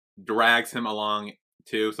Evan drags him along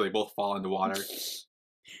too, so they both fall into water.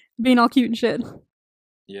 Being all cute and shit.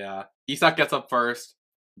 Yeah. Isak gets up first,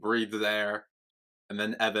 breathes air, and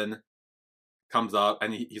then Evan comes up,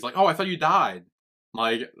 and he's like, oh, I thought you died.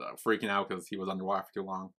 Like, freaking out because he was underwater for too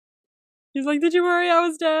long. He's like, did you worry I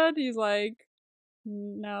was dead? He's like,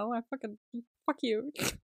 no, fuck you.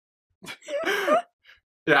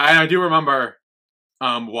 Yeah, I do remember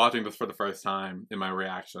watching this for the first time in my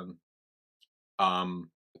reaction,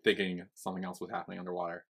 thinking something else was happening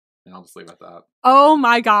underwater. And I'll just leave it at that. Oh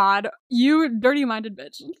my god. You dirty-minded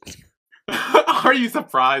bitch. Are you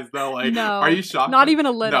surprised, though? Like, no. Are you shocked? Not even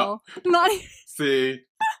a little. No. Not See?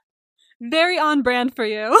 Very on brand for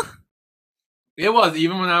you. It was.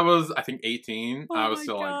 Even when I was, I think, 18, I was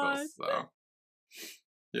still God. like this, so.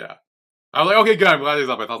 Yeah. I was like, okay, good, I'm glad he's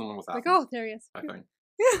up. I thought something was happening. Like, oh, there he is. I think.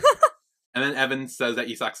 And then Evan says that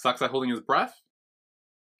Isak sucks at holding his breath.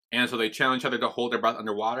 And so they challenge each other to hold their breath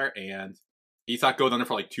underwater, and Isak goes under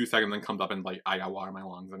for like 2 seconds and comes up and like, I got water in my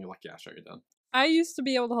lungs. And you're like, yeah, sure, you're done. I used to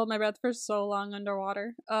be able to hold my breath for so long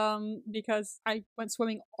underwater, because I went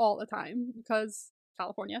swimming all the time, because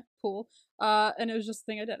California, pool, and it was just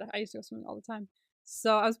the thing I did. I used to go swimming all the time.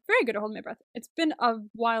 So I was very good at holding my breath. It's been a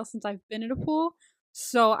while since I've been in a pool,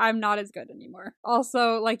 so I'm not as good anymore.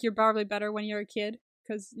 Also, like, you're probably better when you're a kid,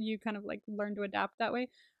 because you kind of like learn to adapt that way.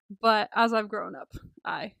 But as I've grown up,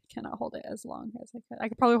 I cannot hold it as long as I could. I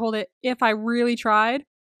could probably hold it, if I really tried,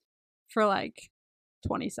 for like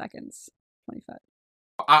 20 seconds, 25.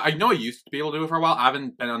 I know I used to be able to do it for a while. I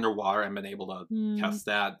haven't been underwater and been able to test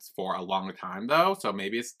that for a long time, though. So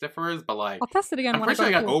maybe it differs, but like, I'll test it again. I'm pretty sure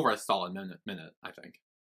I got over a solid minute, I think.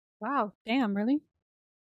 Wow. Damn, really?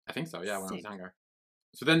 I think so, yeah, when I was Sick. younger.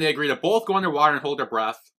 So then they agree to both go underwater and hold their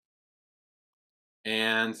breath.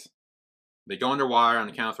 And They go underwater on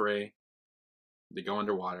the count of 3. They go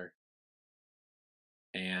underwater.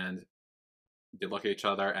 And they look at each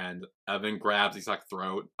other, and Evan grabs Isak's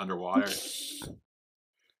throat underwater.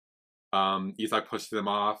 Isak pushes him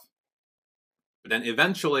off. But then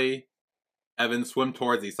eventually, Evan swims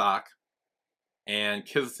towards Isak and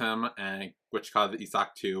kisses him, and which causes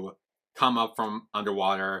Isak to come up from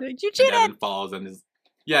underwater. Like, you cheated! And Evan falls and is...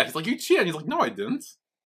 Yeah, he's like, you cheated! And he's like, no, I didn't.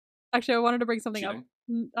 Actually, I wanted to bring something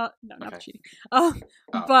Cheating? up. No, not Okay. cheating. But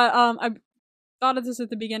I thought of this at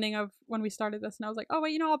the beginning of when we started this, and I was like, oh,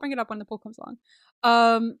 wait, I'll bring it up when the pool comes along.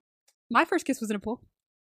 My first kiss was in a pool.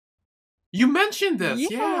 You mentioned this!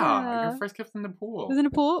 Yeah! Yeah. Your first kiss in the pool. It was in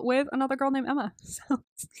a pool with another girl named Emma. So...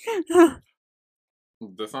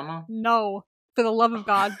 This Emma? No. For the love of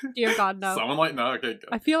God. Dear God, no. Someone like... No, okay, good.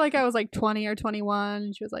 I feel like I was like 20 or 21,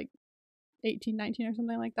 and she was like 18, 19 or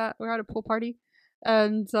something like that. We were at a pool party,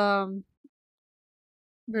 and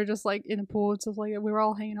we were just like in a pool and stuff like that. We were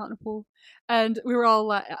all hanging out in a pool, and we were all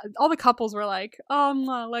the couples were like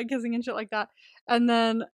like kissing and shit like that. And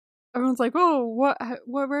then everyone's like, oh,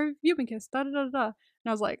 where have you been kissed? Da da da da. And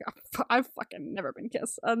I was like, I've fucking never been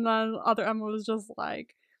kissed. And then other Emma was just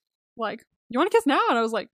like, you want to kiss now? And I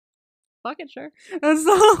was like, fuck it, sure. And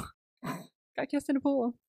so got kissed in a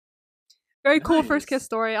pool. Very cool first kiss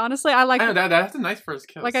story. Honestly, I know that's a nice first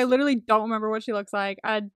kiss. Like, I literally don't remember what she looks like.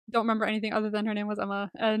 I don't remember anything other than her name was Emma.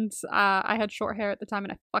 And I had short hair at the time,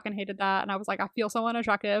 and I fucking hated that. And I was like, I feel so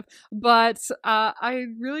unattractive. But I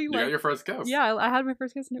really You got your first kiss. Yeah, I had my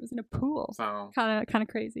first kiss, and it was in a pool. So Kind of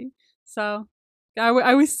crazy. So I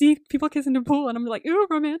always see people kiss in a pool, and I'm like, ooh,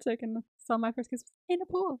 romantic. And so my first kiss was in a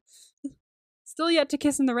pool. Still yet to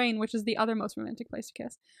kiss in the rain, which is the other most romantic place to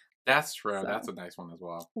kiss. That's true. So, that's a nice one as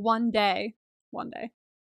well. One day, I'll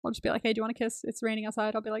just be like, hey, do you want to kiss? It's raining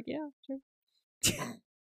outside. I'll be like, yeah, sure.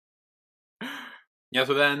 Yeah,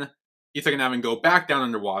 so then Isak and Evan go back down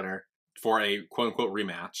underwater for a quote-unquote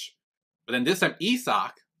rematch. But then this time,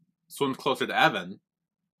 Isak swims closer to Evan.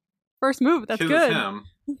 First move, that's kisses good. him.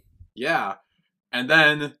 Yeah. And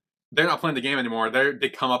then they're not playing the game anymore. They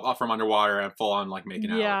come up from underwater and full on like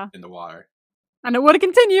making out in the water. And it would have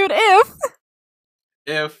continued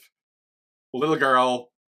if little girl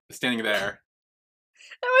is standing there.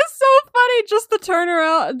 It was so funny, just the turn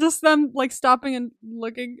around, just them like stopping and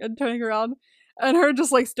looking and turning around, and her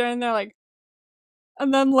just like standing there like,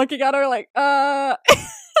 and then looking at her like, like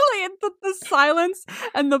the silence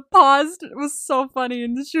and the pause was so funny,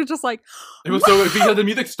 and she was just like, it was so because the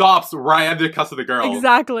music stops right after the cuss of the girl.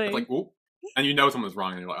 Exactly. It's like, oop, and you know someone's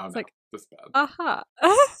wrong, and you're like, oh, it's no, like, this is bad.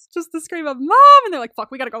 Just the scream of mom, and they're like,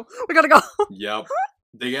 fuck, we gotta go. Yep.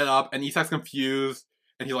 They get up, and Isak's confused,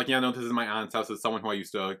 and he's like, yeah, no, this is my aunt's house. It's someone who I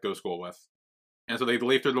used to go to school with. And so they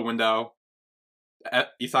leave through the window.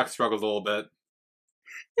 Isak struggles a little bit.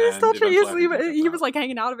 He's still trying. He was like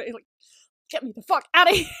hanging out of it. He's like, get me the fuck out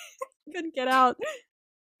of here. Couldn't get out.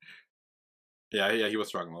 Yeah, he was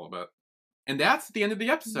struggling a little bit. And that's the end of the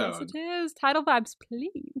episode. Yes, it is. Title vibes,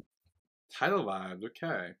 please. Title vibes,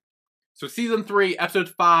 okay. So season 3, episode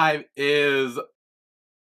 5 is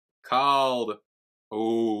called...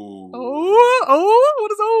 Oh, what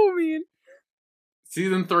does "oh" mean?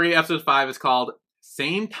 Season 3, episode 5 is called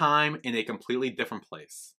Same Time in a Completely Different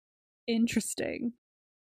Place. Interesting.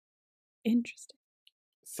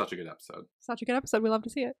 Such a good episode. We love to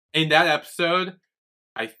see it. In that episode,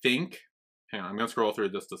 I think... Hang on, I'm going to scroll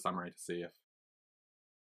through just the summary to see if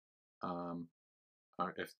the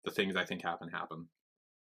things I think happen.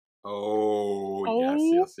 Oh,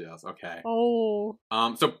 yes. Okay. Oh.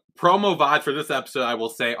 So promo vibes for this episode, I will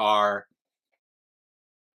say, are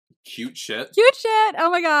cute shit.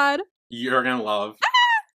 Oh my god. You're gonna love.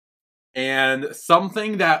 And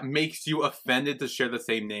something that makes you offended to share the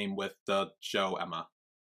same name with the show, Emma.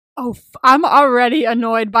 Oh, I'm already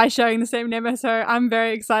annoyed by sharing the same name as her. I'm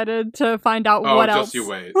very excited to find out what else. Just you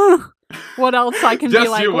wait. What else I can be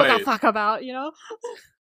like, what wait. the fuck about, you know?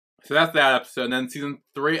 So that's that episode. And then season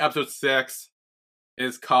 3, episode 6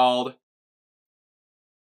 is called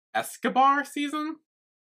Escobar season?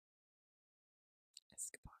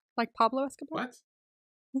 Escobar. Like Pablo Escobar?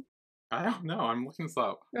 What? I don't know. I'm looking this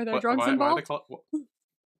up. Are there drugs involved?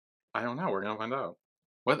 I don't know. We're going to find out.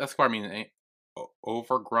 What does Escobar mean?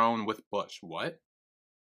 Overgrown with bush. What?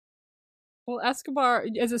 Well, Escobar,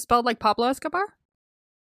 is it spelled like Pablo Escobar?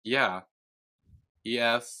 Yeah.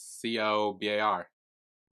 Escobar.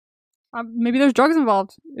 Maybe there's drugs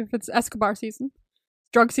involved if it's Escobar season.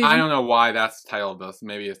 Drug season. I don't know why that's the title of this.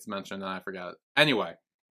 Maybe it's mentioned and I forgot. Anyway.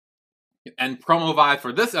 And promo vibe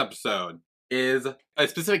for this episode is a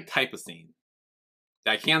specific type of scene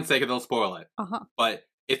that I can't say because it'll spoil it. Uh-huh. But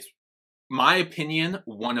it's my opinion,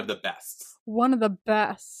 one of the best. One of the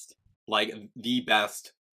best. Like, the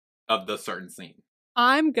best of the certain scene.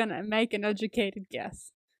 I'm gonna make an educated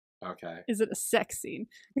guess. Okay. Is it a sex scene?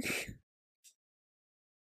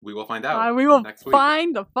 We will find out. We will next week.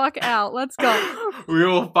 find the fuck out. Let's go. We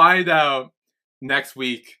will find out next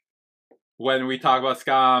week when we talk about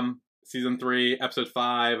Skam Season 3, Episode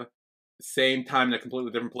 5. Same time in a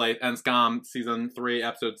completely different place. And Skam Season 3,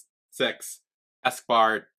 Episode 6.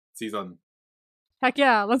 Escobar Season. Heck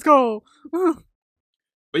yeah, let's go.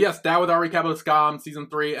 But yes, that was our recap of Skam Season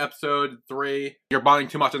 3, Episode 3. You're bonding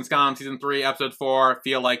too much in Skam Season 3, Episode 4.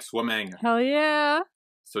 Feel like swimming. Hell yeah.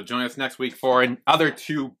 So join us next week for another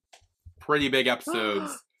 2 pretty big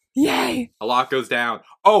episodes. Yay! A lot goes down.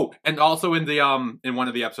 Oh, and also in the in one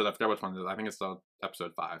of the episodes, I forgot which one it is. I think it's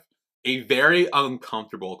episode 5. A very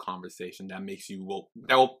uncomfortable conversation that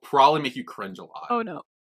will probably make you cringe a lot. Oh no.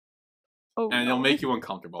 Oh, and no. it'll make you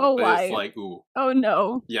uncomfortable. Oh, but why? It's like, ooh. Oh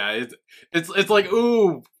no. Yeah, it's like,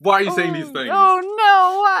 ooh, why are you saying these things? Oh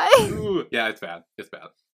no, why? Ooh. Yeah, it's bad. It's bad.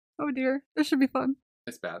 Oh dear. This should be fun.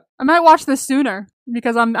 It's bad. I might watch this sooner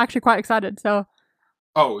because I'm actually quite excited, so.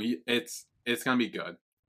 Oh, it's gonna be good.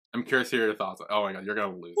 I'm curious to hear your thoughts. Oh my god, you're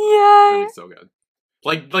gonna lose. Yay! It's gonna be so good.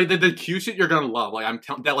 Like the Q shit you're gonna love. Like I'm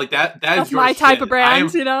telling that That's is your my shit. type of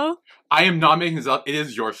brand, you know? I am not making this up. It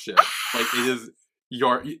is your shit. Like it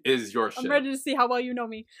is your shit. I'm ready to see how well you know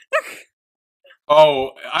me.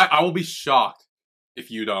 Oh, I will be shocked if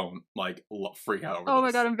you don't like freak out over Oh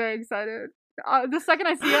this. my god, I'm very excited. The second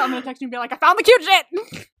I see it, I'm gonna text you and be like, I found the cute shit!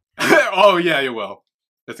 Oh yeah, you will.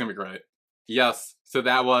 It's gonna be great. Yes, so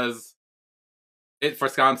that was it for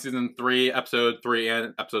Skam Season 3, Episode 3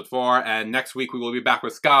 and Episode 4. And next week we will be back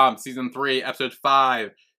with Skam Season 3, Episode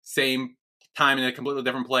 5. Same time in a completely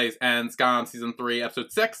different place. And Skam Season 3,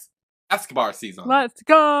 Episode 6, Escobar Season. Let's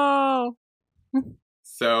go!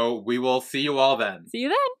 So we will see you all then. See you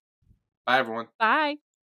then. Bye everyone. Bye.